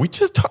true. We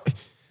just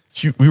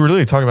we were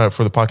literally talking about it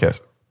for the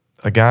podcast.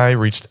 A guy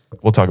reached.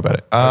 We'll talk about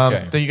it.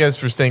 Okay. Thank you guys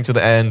for staying to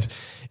the end.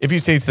 If you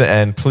stay to the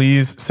end,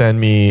 please send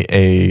me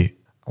I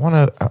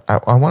want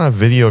a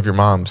video of your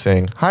mom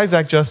saying, "Hi,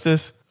 Zach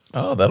Justice,"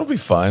 Oh, that'll be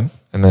fun.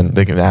 and then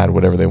they can add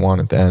whatever they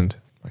want at the end.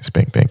 My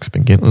spank bank's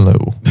been getting low.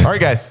 All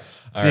right, guys.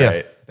 See ya.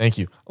 right. Thank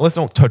you. Alyssa,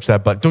 don't touch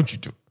that button. Don't you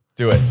do it.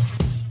 Do it.